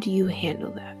 how do you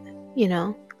handle that? You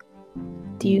know?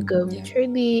 Do you go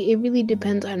maturely? It really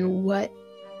depends on what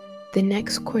the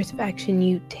next course of action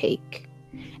you take.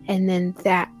 And then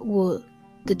that will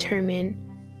determine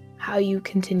how you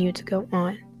continue to go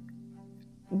on.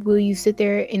 Will you sit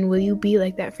there and will you be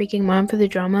like that freaking mom for the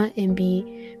drama and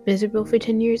be miserable for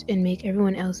 10 years and make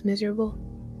everyone else miserable?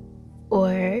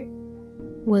 Or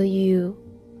will you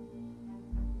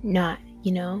not,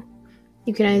 you know?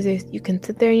 You can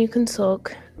sit there and you can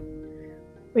sulk,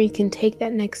 or you can take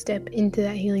that next step into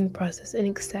that healing process and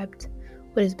accept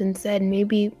what has been said,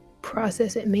 maybe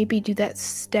process it, maybe do that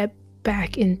step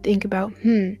back and think about,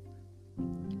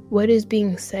 what is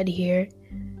being said here?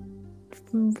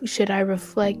 Should I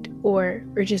reflect or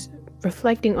just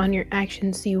reflecting on your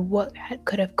actions, see what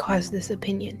could have caused this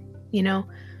opinion, you know?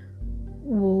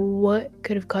 What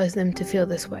could have caused them to feel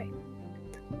this way?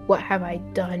 What have I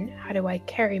done? How do I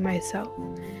carry myself?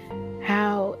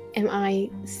 How am I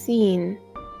seen?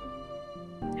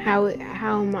 How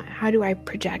do I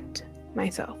project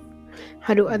myself?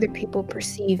 How do other people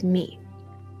perceive me?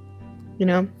 You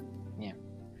know? Yeah.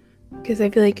 Because I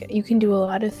feel like you can do a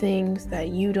lot of things that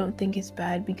you don't think is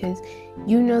bad because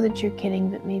you know that you're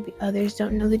kidding, but maybe others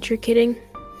don't know that you're kidding.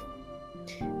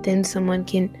 Then someone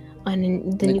can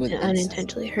then you with can incest.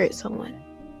 unintentionally hurt someone.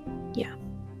 Yeah.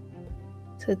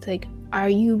 So it's like, are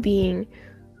you being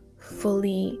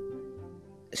fully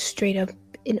straight up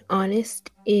and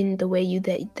honest in the way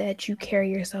that you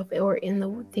carry yourself, or in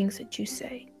the things that you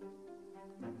say?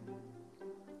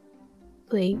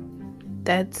 Like,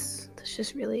 that's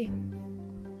just really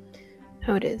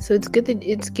how it is. So it's good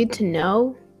to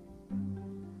know,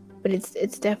 but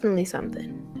it's definitely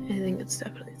something. I think it's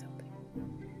definitely something.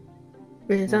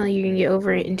 And it's not like you can get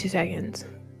over it in 2 seconds.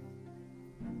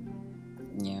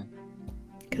 Yeah.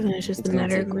 Because then it's just It's a gonna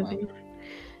matter of take a moving on.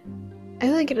 I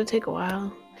think it'll take a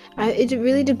while. It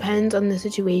really depends on the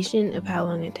situation of how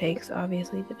long it takes.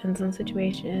 Obviously, it depends on the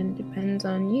situation. Depends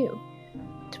on you.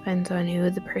 Depends on who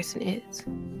the person is.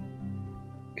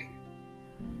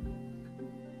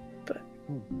 But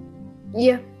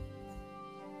yeah.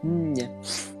 Yeah.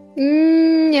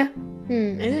 Yeah.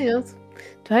 Anything else?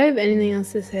 Do I have anything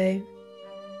else to say?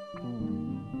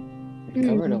 We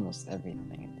covered almost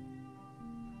everything.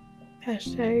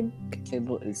 Hashtag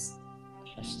Table is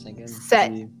hashtag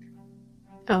set.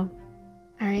 Oh,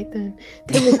 all right then.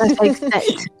 Table hashtag set.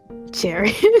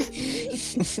 Jared.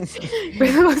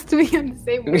 We're supposed to be on the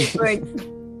same wavelength.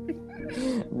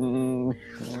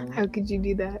 How could you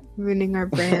do that? Ruining our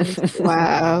brand.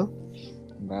 Wow.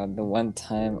 Wow, the one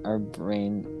time our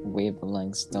brain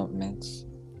wavelengths don't match.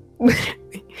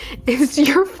 It's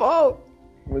your fault.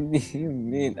 What do you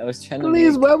mean? I was trying to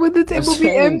Please, why would the table be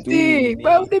trying to be empty?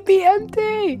 Why would it be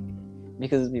empty?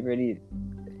 Because we already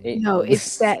ate. No,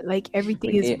 it's that like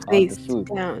everything We is ate all the placed food.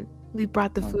 down. We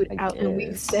brought the Oh, food I out and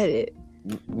we've guess. said it.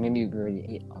 Maybe we already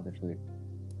ate all the food.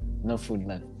 No food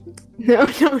left. No.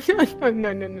 That's not how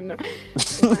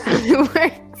it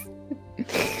works.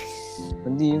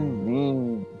 What do you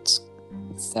mean? That's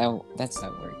how it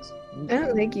works. I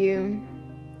don't like you.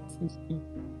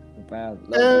 Wow.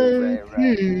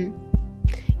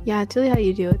 Yeah, tell you how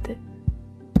you deal with it.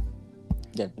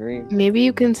 Yeah, very. Maybe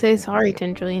you can say sorry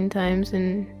 10 trillion times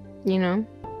and,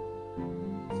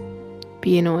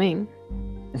 be annoying.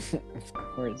 Of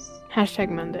course. Hashtag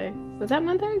Monday. Was that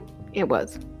Monday? It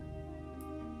was.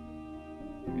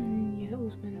 Yeah, it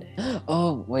was Monday.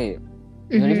 Oh wait.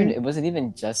 Mhm. It wasn't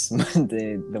even just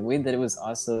Monday. The way that it was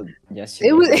also yesterday.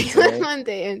 It was today.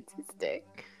 Monday and Tuesday.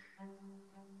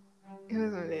 It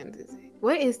was Monday and Tuesday.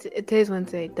 What is today's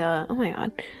Wednesday? Duh. Oh my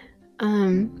god.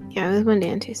 Yeah, it was Monday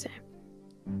and Tuesday.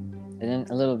 And then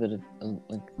a little bit of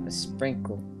like a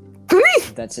sprinkle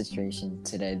of that situation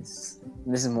today.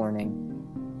 This morning.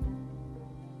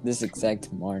 This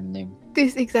exact morning.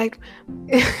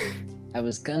 I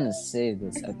was gonna say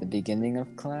this at the beginning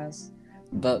of class,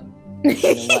 but you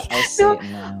know what? I'll say it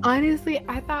now. Honestly,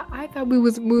 I thought we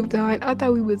was moved on. I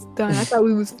thought we was done. I thought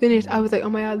we was finished. I was like, oh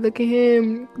my god, look at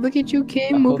him. Look at you,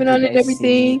 Kim, I moving hope on you and guys see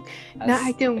everything. as Not a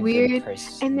acting good weird.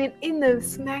 person. And then in the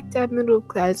smack dab middle of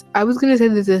class, I was gonna say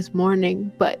this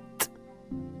morning, but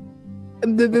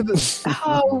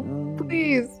oh,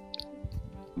 please.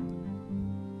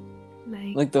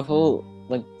 Like the whole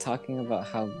talking about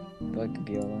how like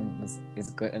BLM is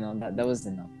good and all that. That was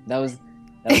enough. That was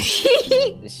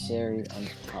the cherry on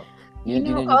top. You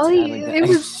didn't all need to he, add, like, it the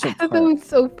was. extra I thought part. that was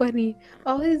so funny.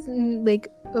 All his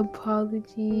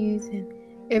apologies and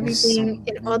everything,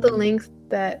 and all the links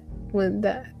that went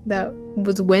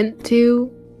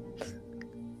to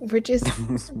were just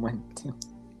went to.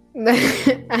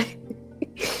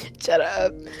 Shut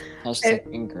up.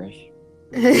 Hashtag English.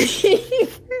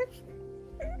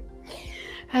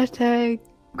 Hashtag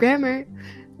grammar.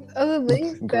 All the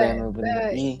links Grammar with an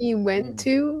that E. he went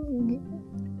to,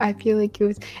 I feel like it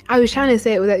was. I was trying to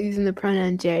say it without using the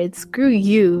pronoun Jared. Screw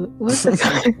you. What the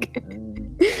fuck?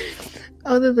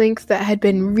 All the links that had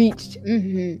been reached.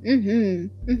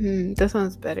 That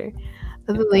sounds better.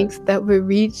 All the links that were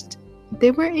reached,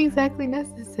 they weren't exactly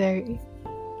necessary.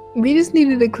 We just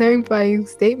needed a clarifying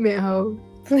statement, ho.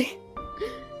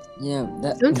 Yeah,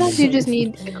 Sometimes you just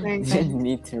need a You clarifying. didn't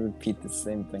need to repeat the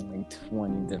same thing like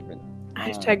 20 different.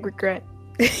 Hashtag regret.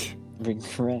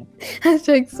 Regret.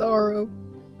 Hashtag sorrow.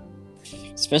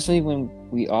 Especially when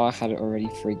we all had already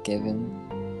forgiven.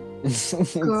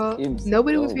 Girl, Seems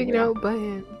nobody was so freaking weird. out but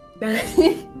him.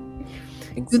 Exactly.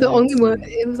 You're the only one.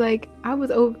 It was like, I was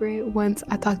over it once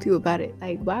I talked to you about it.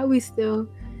 Like, why are we still...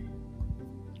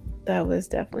 That was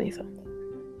definitely something.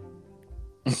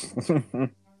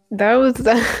 That was...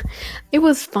 It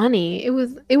was funny. It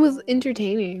was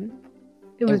entertaining.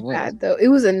 It was bad, though. It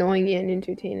was annoying and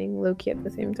entertaining, low-key at the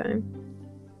same time.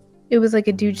 It was like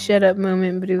a dude shut up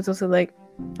moment, but it was also like,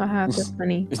 haha, that's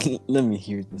funny. Let me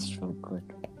hear this real quick.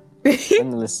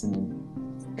 I'm listening.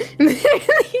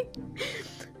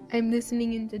 I'm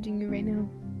listening and judging you right now.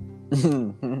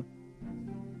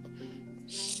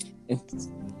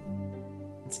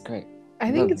 It's great.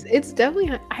 I think it's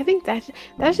definitely. I think that's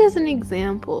just an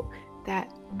example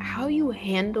that how you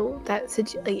handle that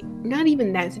situation, like not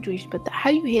even that situation, but how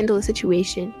you handle a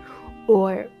situation,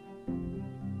 or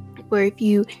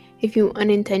if you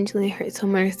unintentionally hurt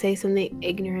someone or say something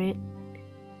ignorant,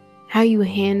 how you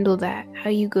handle that, how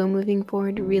you go moving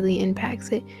forward really impacts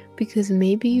it. Because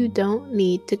maybe you don't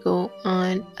need to go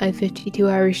on a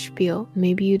 52-hour spiel.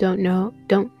 Maybe you don't know.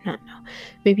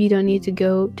 Maybe you don't need to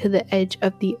go to the edge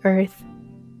of the earth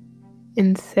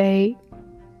and say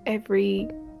every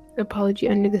apology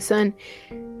under the sun.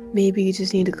 Maybe you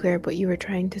just need to clear up what you were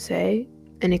trying to say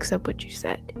and accept what you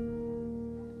said.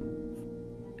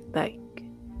 Like,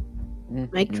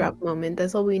 mic drop moment.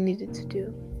 That's all we needed to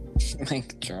do.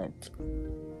 Mic drop.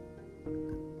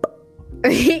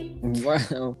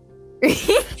 Wow.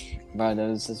 Wow, that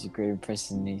was such a great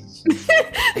impersonation.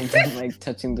 I'm like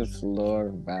touching the floor.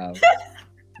 Wow.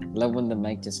 Love when the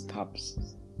mic just pops.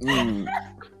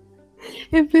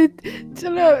 If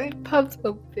it pops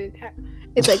open.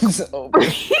 It's like It's open.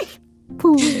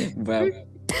 boom. Wow.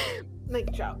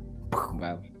 Mic drop.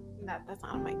 Wow. That's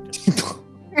not a mic drop.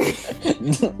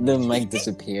 The mic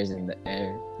disappears in the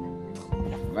air.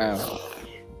 Wow.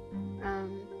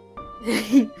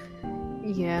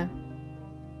 Yeah.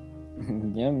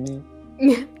 Yummy.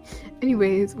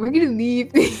 Anyways, we're gonna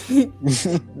leave.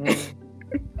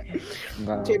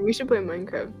 Wow. Jared, we should play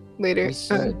Minecraft later. We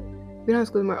should. We don't have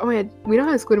school tomorrow. Oh yeah, we don't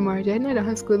have school tomorrow. Jared and I don't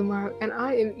have school tomorrow, and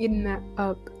I am eating that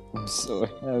up. I'm so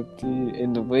happy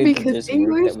in the way Because that there's work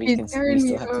English that we is can tearing we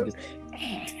me still have to up.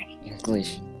 just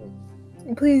English.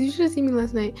 Please, you should have seen me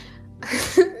last night.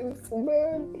 It's so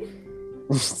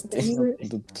bad. Stay up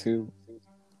the two.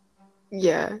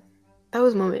 Yeah, that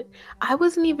was a moment. I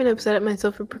wasn't even upset at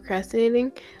myself for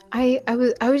procrastinating. I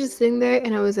was just sitting there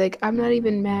and I was like, I'm not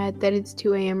even mad that it's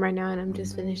 2 a.m. right now and I'm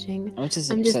just finishing. I'm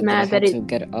just I'm just upset mad that I that had to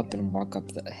get up and walk up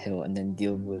the hill and then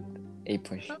deal with a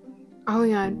push. Oh my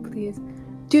god, please.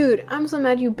 Dude, I'm so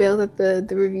mad you bailed at the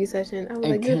review session. I was I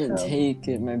like, good couldn't hell. take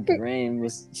it. My brain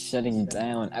was shutting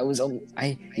down.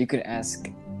 You could ask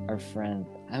our friend.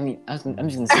 I'm just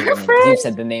gonna say the name. 'Cause you've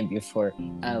said the name before,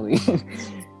 Ali.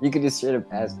 You could just straight up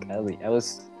ask Ali.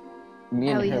 Me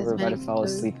and Ali her has were about to many fall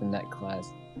clothes. asleep in that class.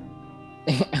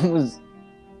 I was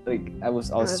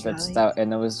all was stretched Ali. out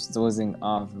and I was dozing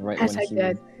off right when Hashtag he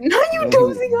dead. was. No, you when he-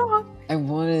 dozing off. I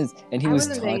was, and he I was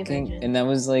wasn't paying talking, attention. and I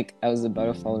was about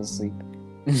to fall asleep,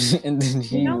 and then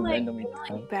he randomly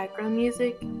like background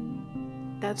music?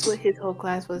 That's what his whole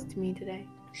class was to me today.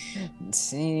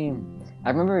 Same. I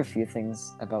remember a few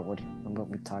things about what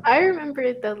we talked I about.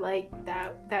 remember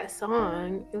that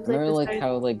song. It was Remember the like start-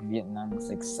 how like Vietnam was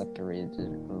like separated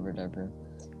or whatever.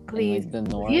 Please, And, like,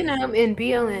 the North. Vietnam and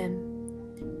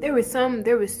BLM. There was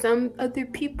some other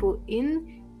people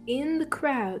in the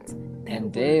crowds that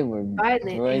And they were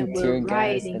violent throwing and were tear gas,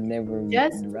 rioting, and they were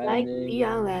just like rioting.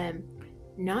 BLM,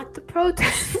 not the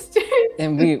protesters.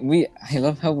 And I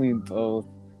love how we both,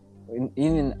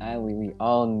 even Ali, we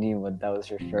all knew what that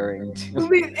was referring to.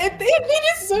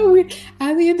 It is so weird.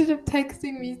 Ali ended up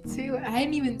texting me too. I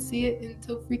didn't even see it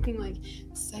until freaking like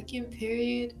second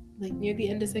period, like near the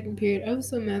end of second period. I was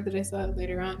so mad that I saw it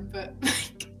later on, but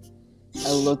like,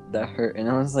 I looked at her and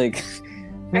I was like,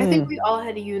 I think we all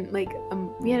had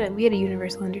we had a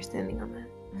universal understanding on that.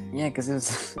 yeah, because it was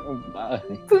so bad.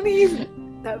 Please,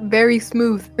 that very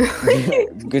smooth.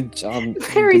 Good job.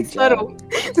 Very good job.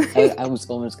 subtle. I was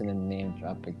almost gonna name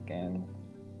drop again.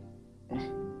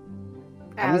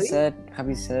 Have Ali? you said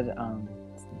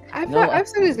I've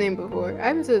said his name before.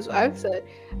 I've said.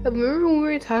 I remember when we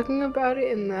were talking about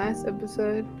it in the last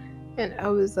episode, and I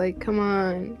was like, "Come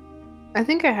on." I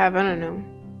think I have. I don't know.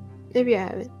 Maybe I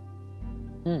haven't.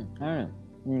 I don't know.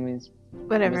 Anyways,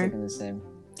 Whatever. what was I gonna say?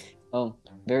 Oh,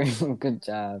 very good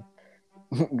job.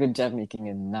 Good job making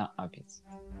it not obvious.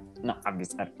 Not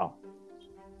obvious at all.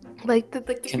 Like the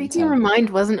Couldn't freaking tell. remind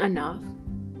wasn't enough.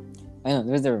 I know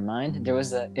there was the remind. There was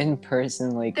the in-person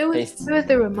There was face.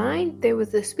 the remind. There was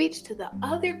the speech to the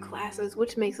other classes,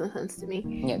 which makes no sense to me.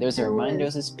 Yeah, there was a there remind. There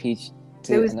was- was a speech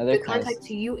There to was another the class, contact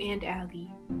to you and Ali,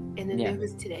 and then Yeah. there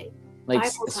was today. like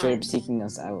 5 whole straight up times. seeking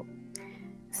us out.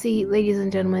 See, ladies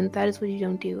and gentlemen, that is what you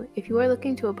don't do. If you are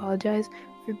looking to apologize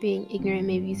for being ignorant,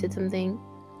 maybe you said something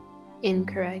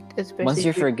incorrect, especially Once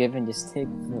you're if you're- forgiven, just take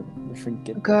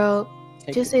forgive. girl,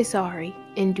 Take just it. say sorry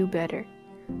and do better.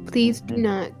 Please do Mhm.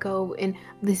 not go and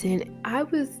listen. I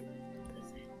was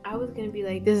gonna be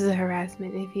like, this is a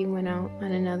harassment if he went out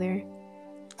on another.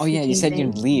 Oh yeah, you said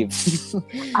you'd thing. leave.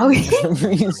 Oh, You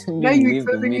said Now you'd you're leave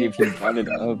the exposing meeting me. if you brought it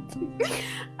up.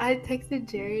 I texted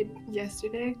Jared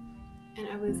yesterday And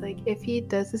I was like, if he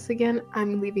does this again,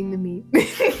 I'm leaving the meet.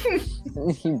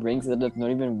 He brings it up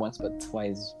not even once but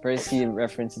twice. First he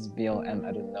references BLM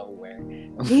out of nowhere.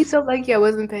 He felt like I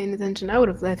wasn't paying attention. I would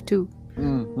have left too.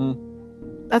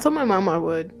 Mm-hmm. I told my mom I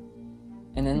would.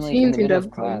 And then like She in the middle seemed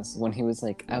of class, when he was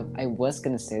like, I was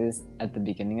gonna say this at the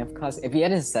beginning of class. If he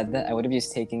hadn't said that, I would have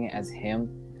just taken it as him,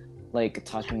 like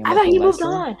talking about I thought the he moved lesson.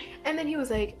 on. And then he was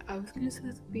like, I was gonna say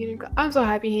this at the beginning. I'm so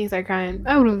happy he started crying.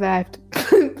 I would have laughed.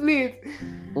 Please.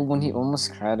 But when he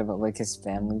almost cried about like his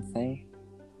family thing,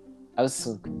 I was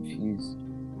so confused.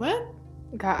 What?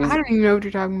 God, I don't even know what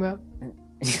you're talking about.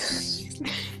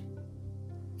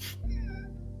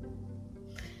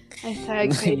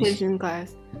 Hashtag pay attention in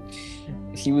class.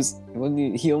 He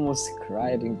almost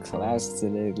cried in class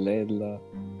today, Layla.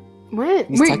 What?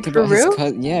 He was talking about his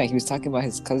cousin. Yeah, he was talking about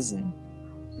his cousin.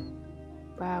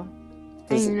 Wow.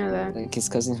 I didn't even know that. Like his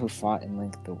cousin who fought in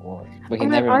like the war, but he I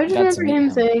never just got to remember meet him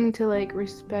him. saying to like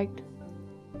respect,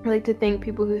 or like to thank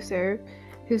people who serve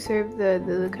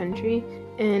the country.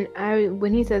 And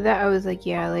when he said that, I was like,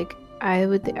 yeah, like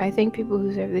I thank people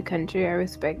who serve the country. I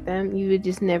respect them. You would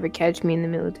just never catch me in the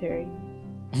military.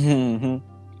 I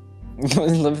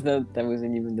love that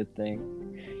wasn't even the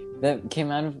thing. That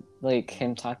came out of like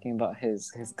him talking about his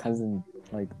cousin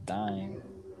like dying.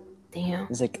 Damn.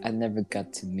 It's like I never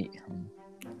got to meet him.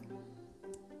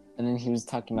 And then he was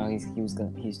talking about he's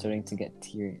starting to get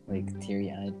teary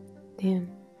eyed. Damn.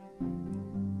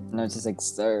 And I was just like,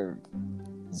 sir,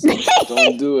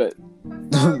 don't do it.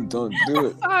 Don't do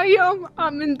it.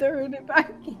 I'm in third.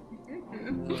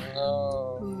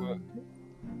 No.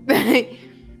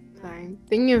 Sorry.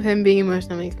 Thinking of him being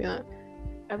emotional makes me laugh.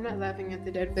 I'm not laughing at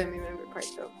the dead family member part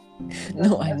though.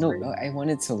 No, I know. I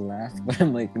wanted to laugh, but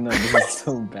I'm like, no, this is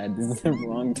so bad. This is the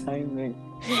wrong timing.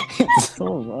 It's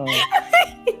so wrong.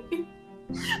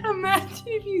 Imagine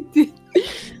if you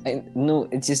did. No,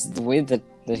 it's just the way that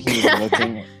he was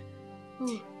looking.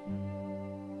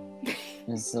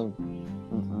 It's so.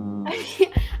 I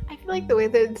feel like the way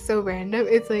that it's so random.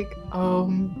 It's like,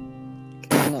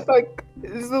 No, fuck.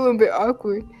 It's a little bit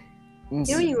awkward. You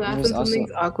know when you laugh it when was also-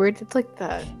 something's awkward? It's like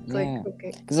that. It's Yeah. like,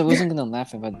 okay. Because I wasn't gonna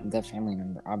laugh about that family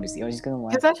member. Obviously, I was just gonna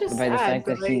laugh Because that's just by the sad. fact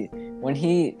that But when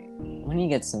he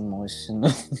gets emotional,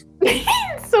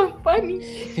 it's so funny.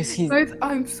 because he Guys,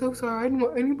 I'm so sorry. I didn't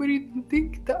want anybody to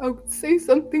think that I would say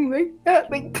something like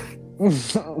that. Like,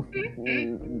 so,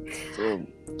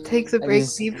 takes a I break,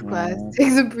 just- leaves class, yeah.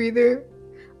 takes a breather.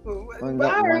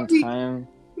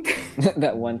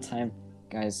 that one time,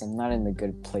 guys, I'm not in a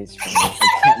good place right now.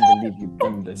 I can't believe you've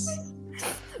done this.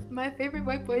 My favorite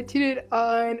white boy cheated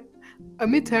on a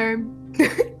midterm.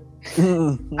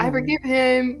 I forgive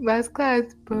him last class,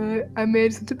 but I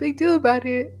made such a big deal about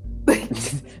it. Like,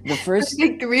 The first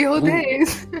like 3 whole we-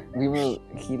 days.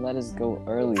 he let us go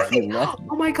early. He left.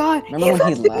 Oh my god. Remember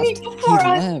when he left me left? before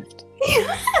us. left.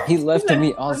 He left and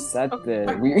we all sat there.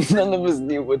 None of us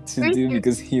knew what to do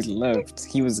because he left.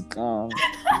 He was gone.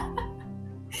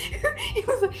 he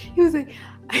was like,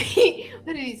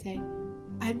 what did he say?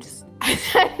 I'm just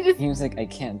He was like, I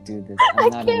can't do this. I I'm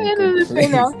not in can't a handle good this right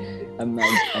place. now. I'm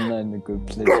not in a good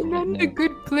place. I'm not right in now. a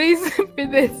good place for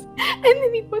this. And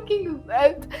then he fucking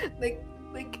left like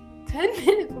 10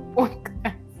 minutes before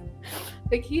class.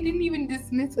 Like he didn't even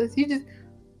dismiss us. He just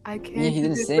I can't. Yeah, he do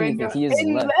didn't this say right anything. now. He just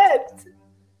And left.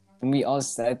 And we all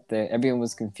sat there. Everyone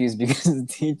was confused because the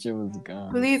teacher was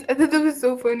gone. Please, I thought that was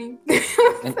so funny.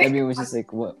 And everyone was just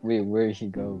like, "What? Wait, where did he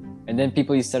go?" And then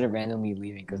people just started randomly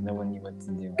leaving because no one knew what to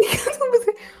do.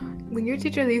 When your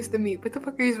teacher leaves the meet, what the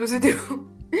fuck are you supposed to do?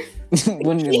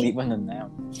 When you leave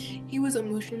unannounced. He was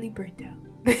emotionally burnt out.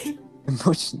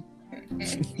 Emotion.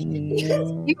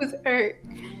 He was hurt.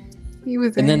 He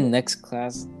was. And hurt. then next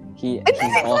class, he's And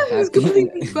then all he was happy.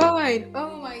 completely fine.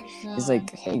 Oh my god. He's like,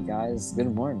 "Hey guys,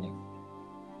 good morning."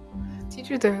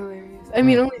 Teachers are hilarious. I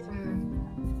mean, only some of them.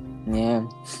 Yeah.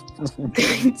 So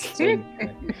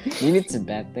bad. Maybe it's a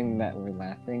bad thing that we're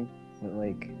laughing, but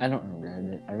like, I don't regret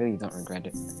it. I really don't regret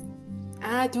it.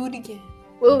 Do it again.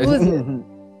 What was it?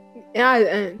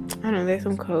 I don't know. There's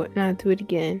some quote. Do it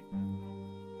again.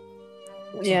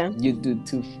 Yeah. You do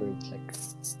too for a check.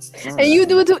 And you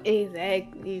do it too.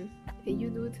 Exactly. And you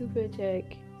do it too for a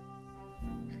check.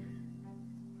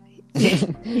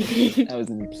 I was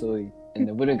an employee, and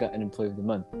I would have got an employee of the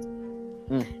month.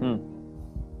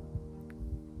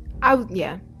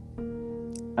 Yeah.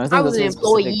 I don't think I those was an were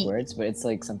specific employee. words, but it's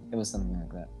like it was something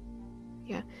like that.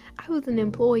 I was an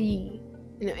employee.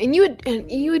 You know, and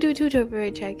you would do too for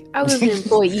a check. I was an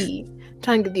employee.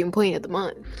 Trying to get the employee of the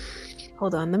month.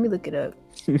 Hold on, let me look it up.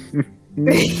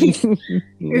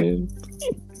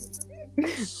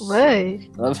 What? I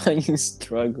love how you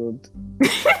struggled.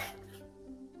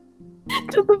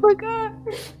 Shut the fuck up.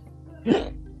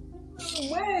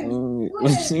 When?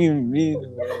 What do you mean?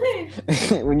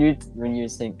 when you're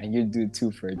saying you do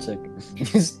 2 for a check, you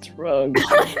struggle.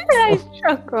 I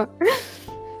struggle.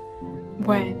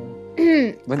 When?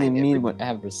 What do you mean? What I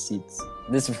have receipts?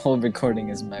 This whole recording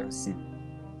is my receipt.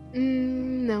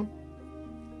 No.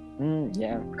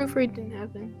 Yeah. Proof it didn't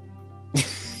happen.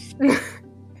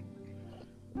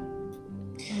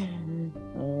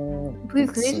 Please,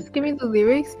 can you just give me the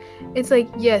lyrics? It's like,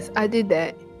 yes, I did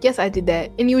that. Yes, I did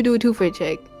that. And you would do it too for a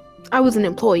check. I was an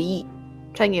employee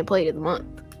trying to get employee of the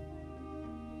month.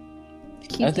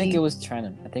 I think it was trying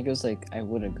to. I think it was like I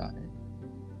would have gotten it.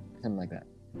 Something like that.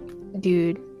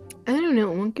 Dude, I don't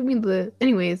know. Won't give me the.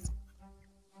 Anyways,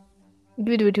 you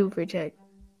would do it too for a check.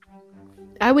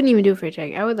 I wouldn't even do it for a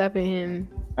check. I would laugh at him.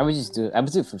 I would just do it. I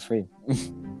would do it for free.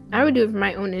 I would do it for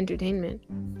my own entertainment.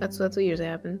 That's what usually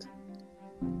happens.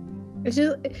 It's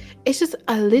just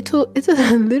a little bit. It's just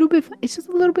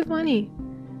a little bit funny.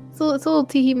 So it's a little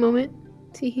tee-hee moment.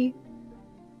 Tee-hee.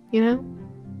 You know?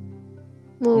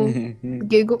 Little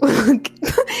giggle. No,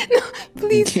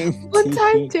 please. One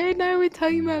time, Jared and I were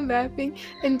talking about laughing,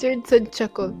 and Jared said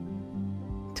chuckle.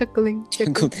 Chuckling.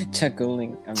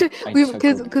 Chuckling.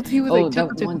 Because he was like,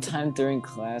 that one time during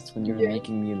class when you were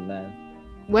making me laugh.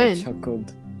 When? I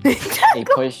chuckled. Hey,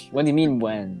 push. What do you mean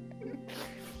when?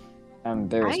 I'm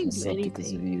very specific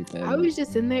because of you. I was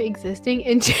just in there existing,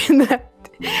 and Jared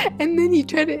left, and then he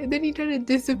tried to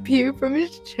disappear from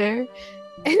his chair,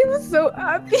 and it was so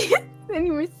obvious, and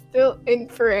you were still in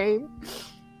frame.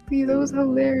 Please, that was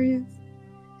hilarious.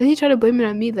 And he tried to blame it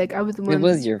on me, like I was the one. It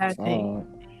was your fault.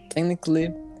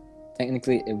 Technically,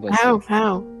 it was.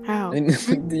 How?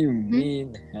 What do you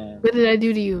mean? What did I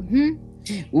do to you?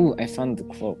 Ooh, I found the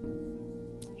quote.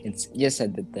 It's yes, I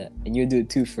did that, and you do it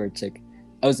too for a check.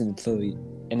 I was an employee,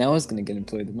 and I was gonna get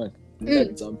employee of the month.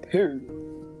 That's on period.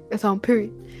 That's on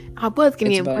period. I was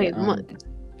gonna get employee of the month.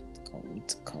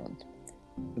 What's it called?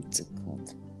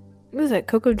 What is that?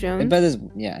 Coco Jones?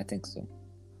 Yeah, I think so.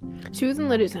 She was in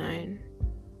Let It Shine.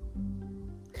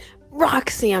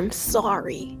 Roxy, I'm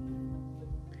sorry.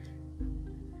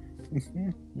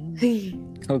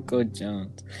 Coco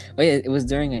Jones. Oh yeah, it was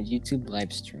during a YouTube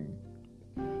live stream.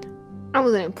 I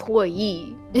was an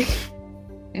employee.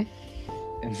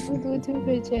 We'll do it too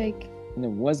for a check. And I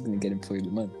was gonna get employee of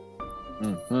the month.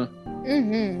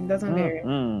 That's on there.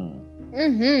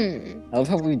 I love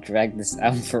how we dragged this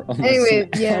out for almost anyway,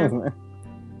 an hour.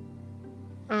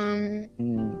 I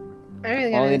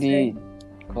really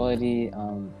quality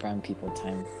brown people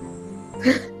time.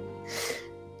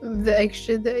 The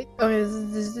extra this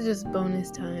is just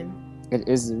bonus time. It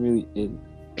is really it.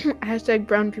 Hashtag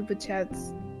brown people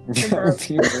chats. Brown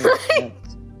people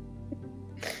chats.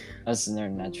 Us in their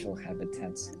natural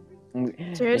habitats. There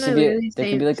could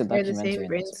be like a documentary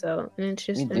brain cell, and it's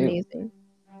just amazing.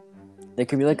 There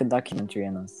could be like a documentary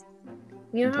on us.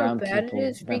 You know how bad it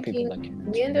is freaking.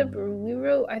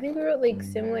 I think we wrote like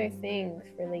similar things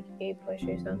for like A+ or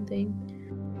something.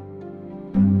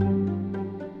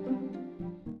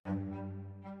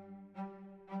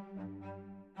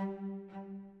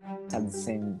 Have the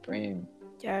same brain.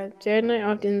 Yeah, Jared and I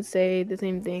often say the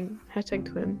same thing. Hashtag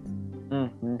twins.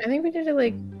 I think we did it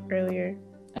like earlier.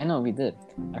 I know we did.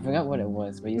 I forgot what it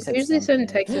was, but you said usually send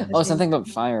text. Something about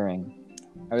firing.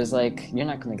 I was like, you're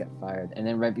not gonna get fired, and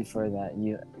then right before that,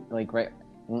 you right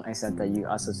when I said that, you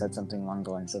also said something along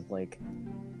the lines of like,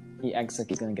 he acts like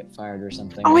he's gonna get fired or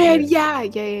something. Oh yeah.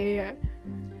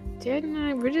 Jared and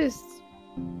I, we're just.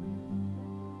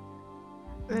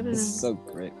 I don't know. This is so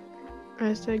great.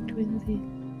 Hashtag twinsy.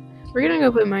 We're gonna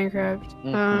go play Minecraft.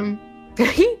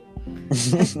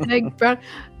 Like brown.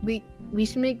 We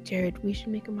should make Jared. We should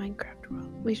make a Minecraft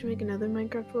world. We should make another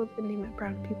Minecraft world and name it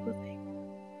Brown People Thing.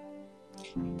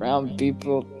 Brown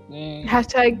people.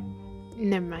 Hashtag.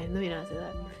 Never mind. Let me not say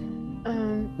that.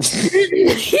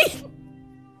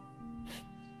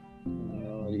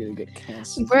 No, you're gonna get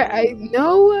canceled.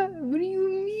 What do you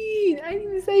mean? I didn't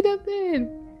even say nothing.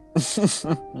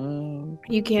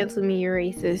 You cancel me. You're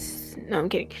racist. No, I'm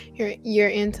kidding. You're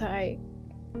anti.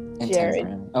 Jared.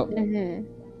 Oh.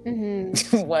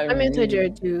 Why I'm anti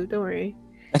Jared too. Don't worry.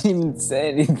 I didn't even say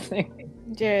anything.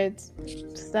 Jared,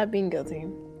 stop being guilty.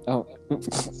 Oh,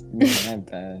 my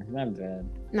bad.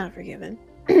 Not forgiven.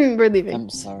 We're leaving. I'm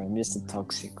sorry. I'm just a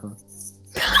toxic one.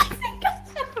 Shut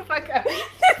the fuck up.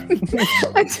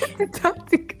 I'm just a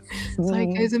toxic. Sorry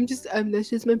guys, that's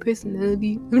just my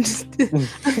personality. I'm just a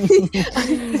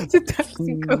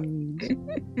toxic.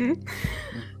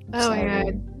 Oh my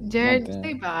god. Jared, bad.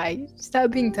 say bye.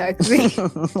 Stop being toxic.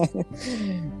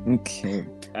 Okay,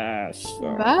 pass.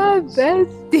 Bye,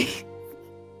 bestie.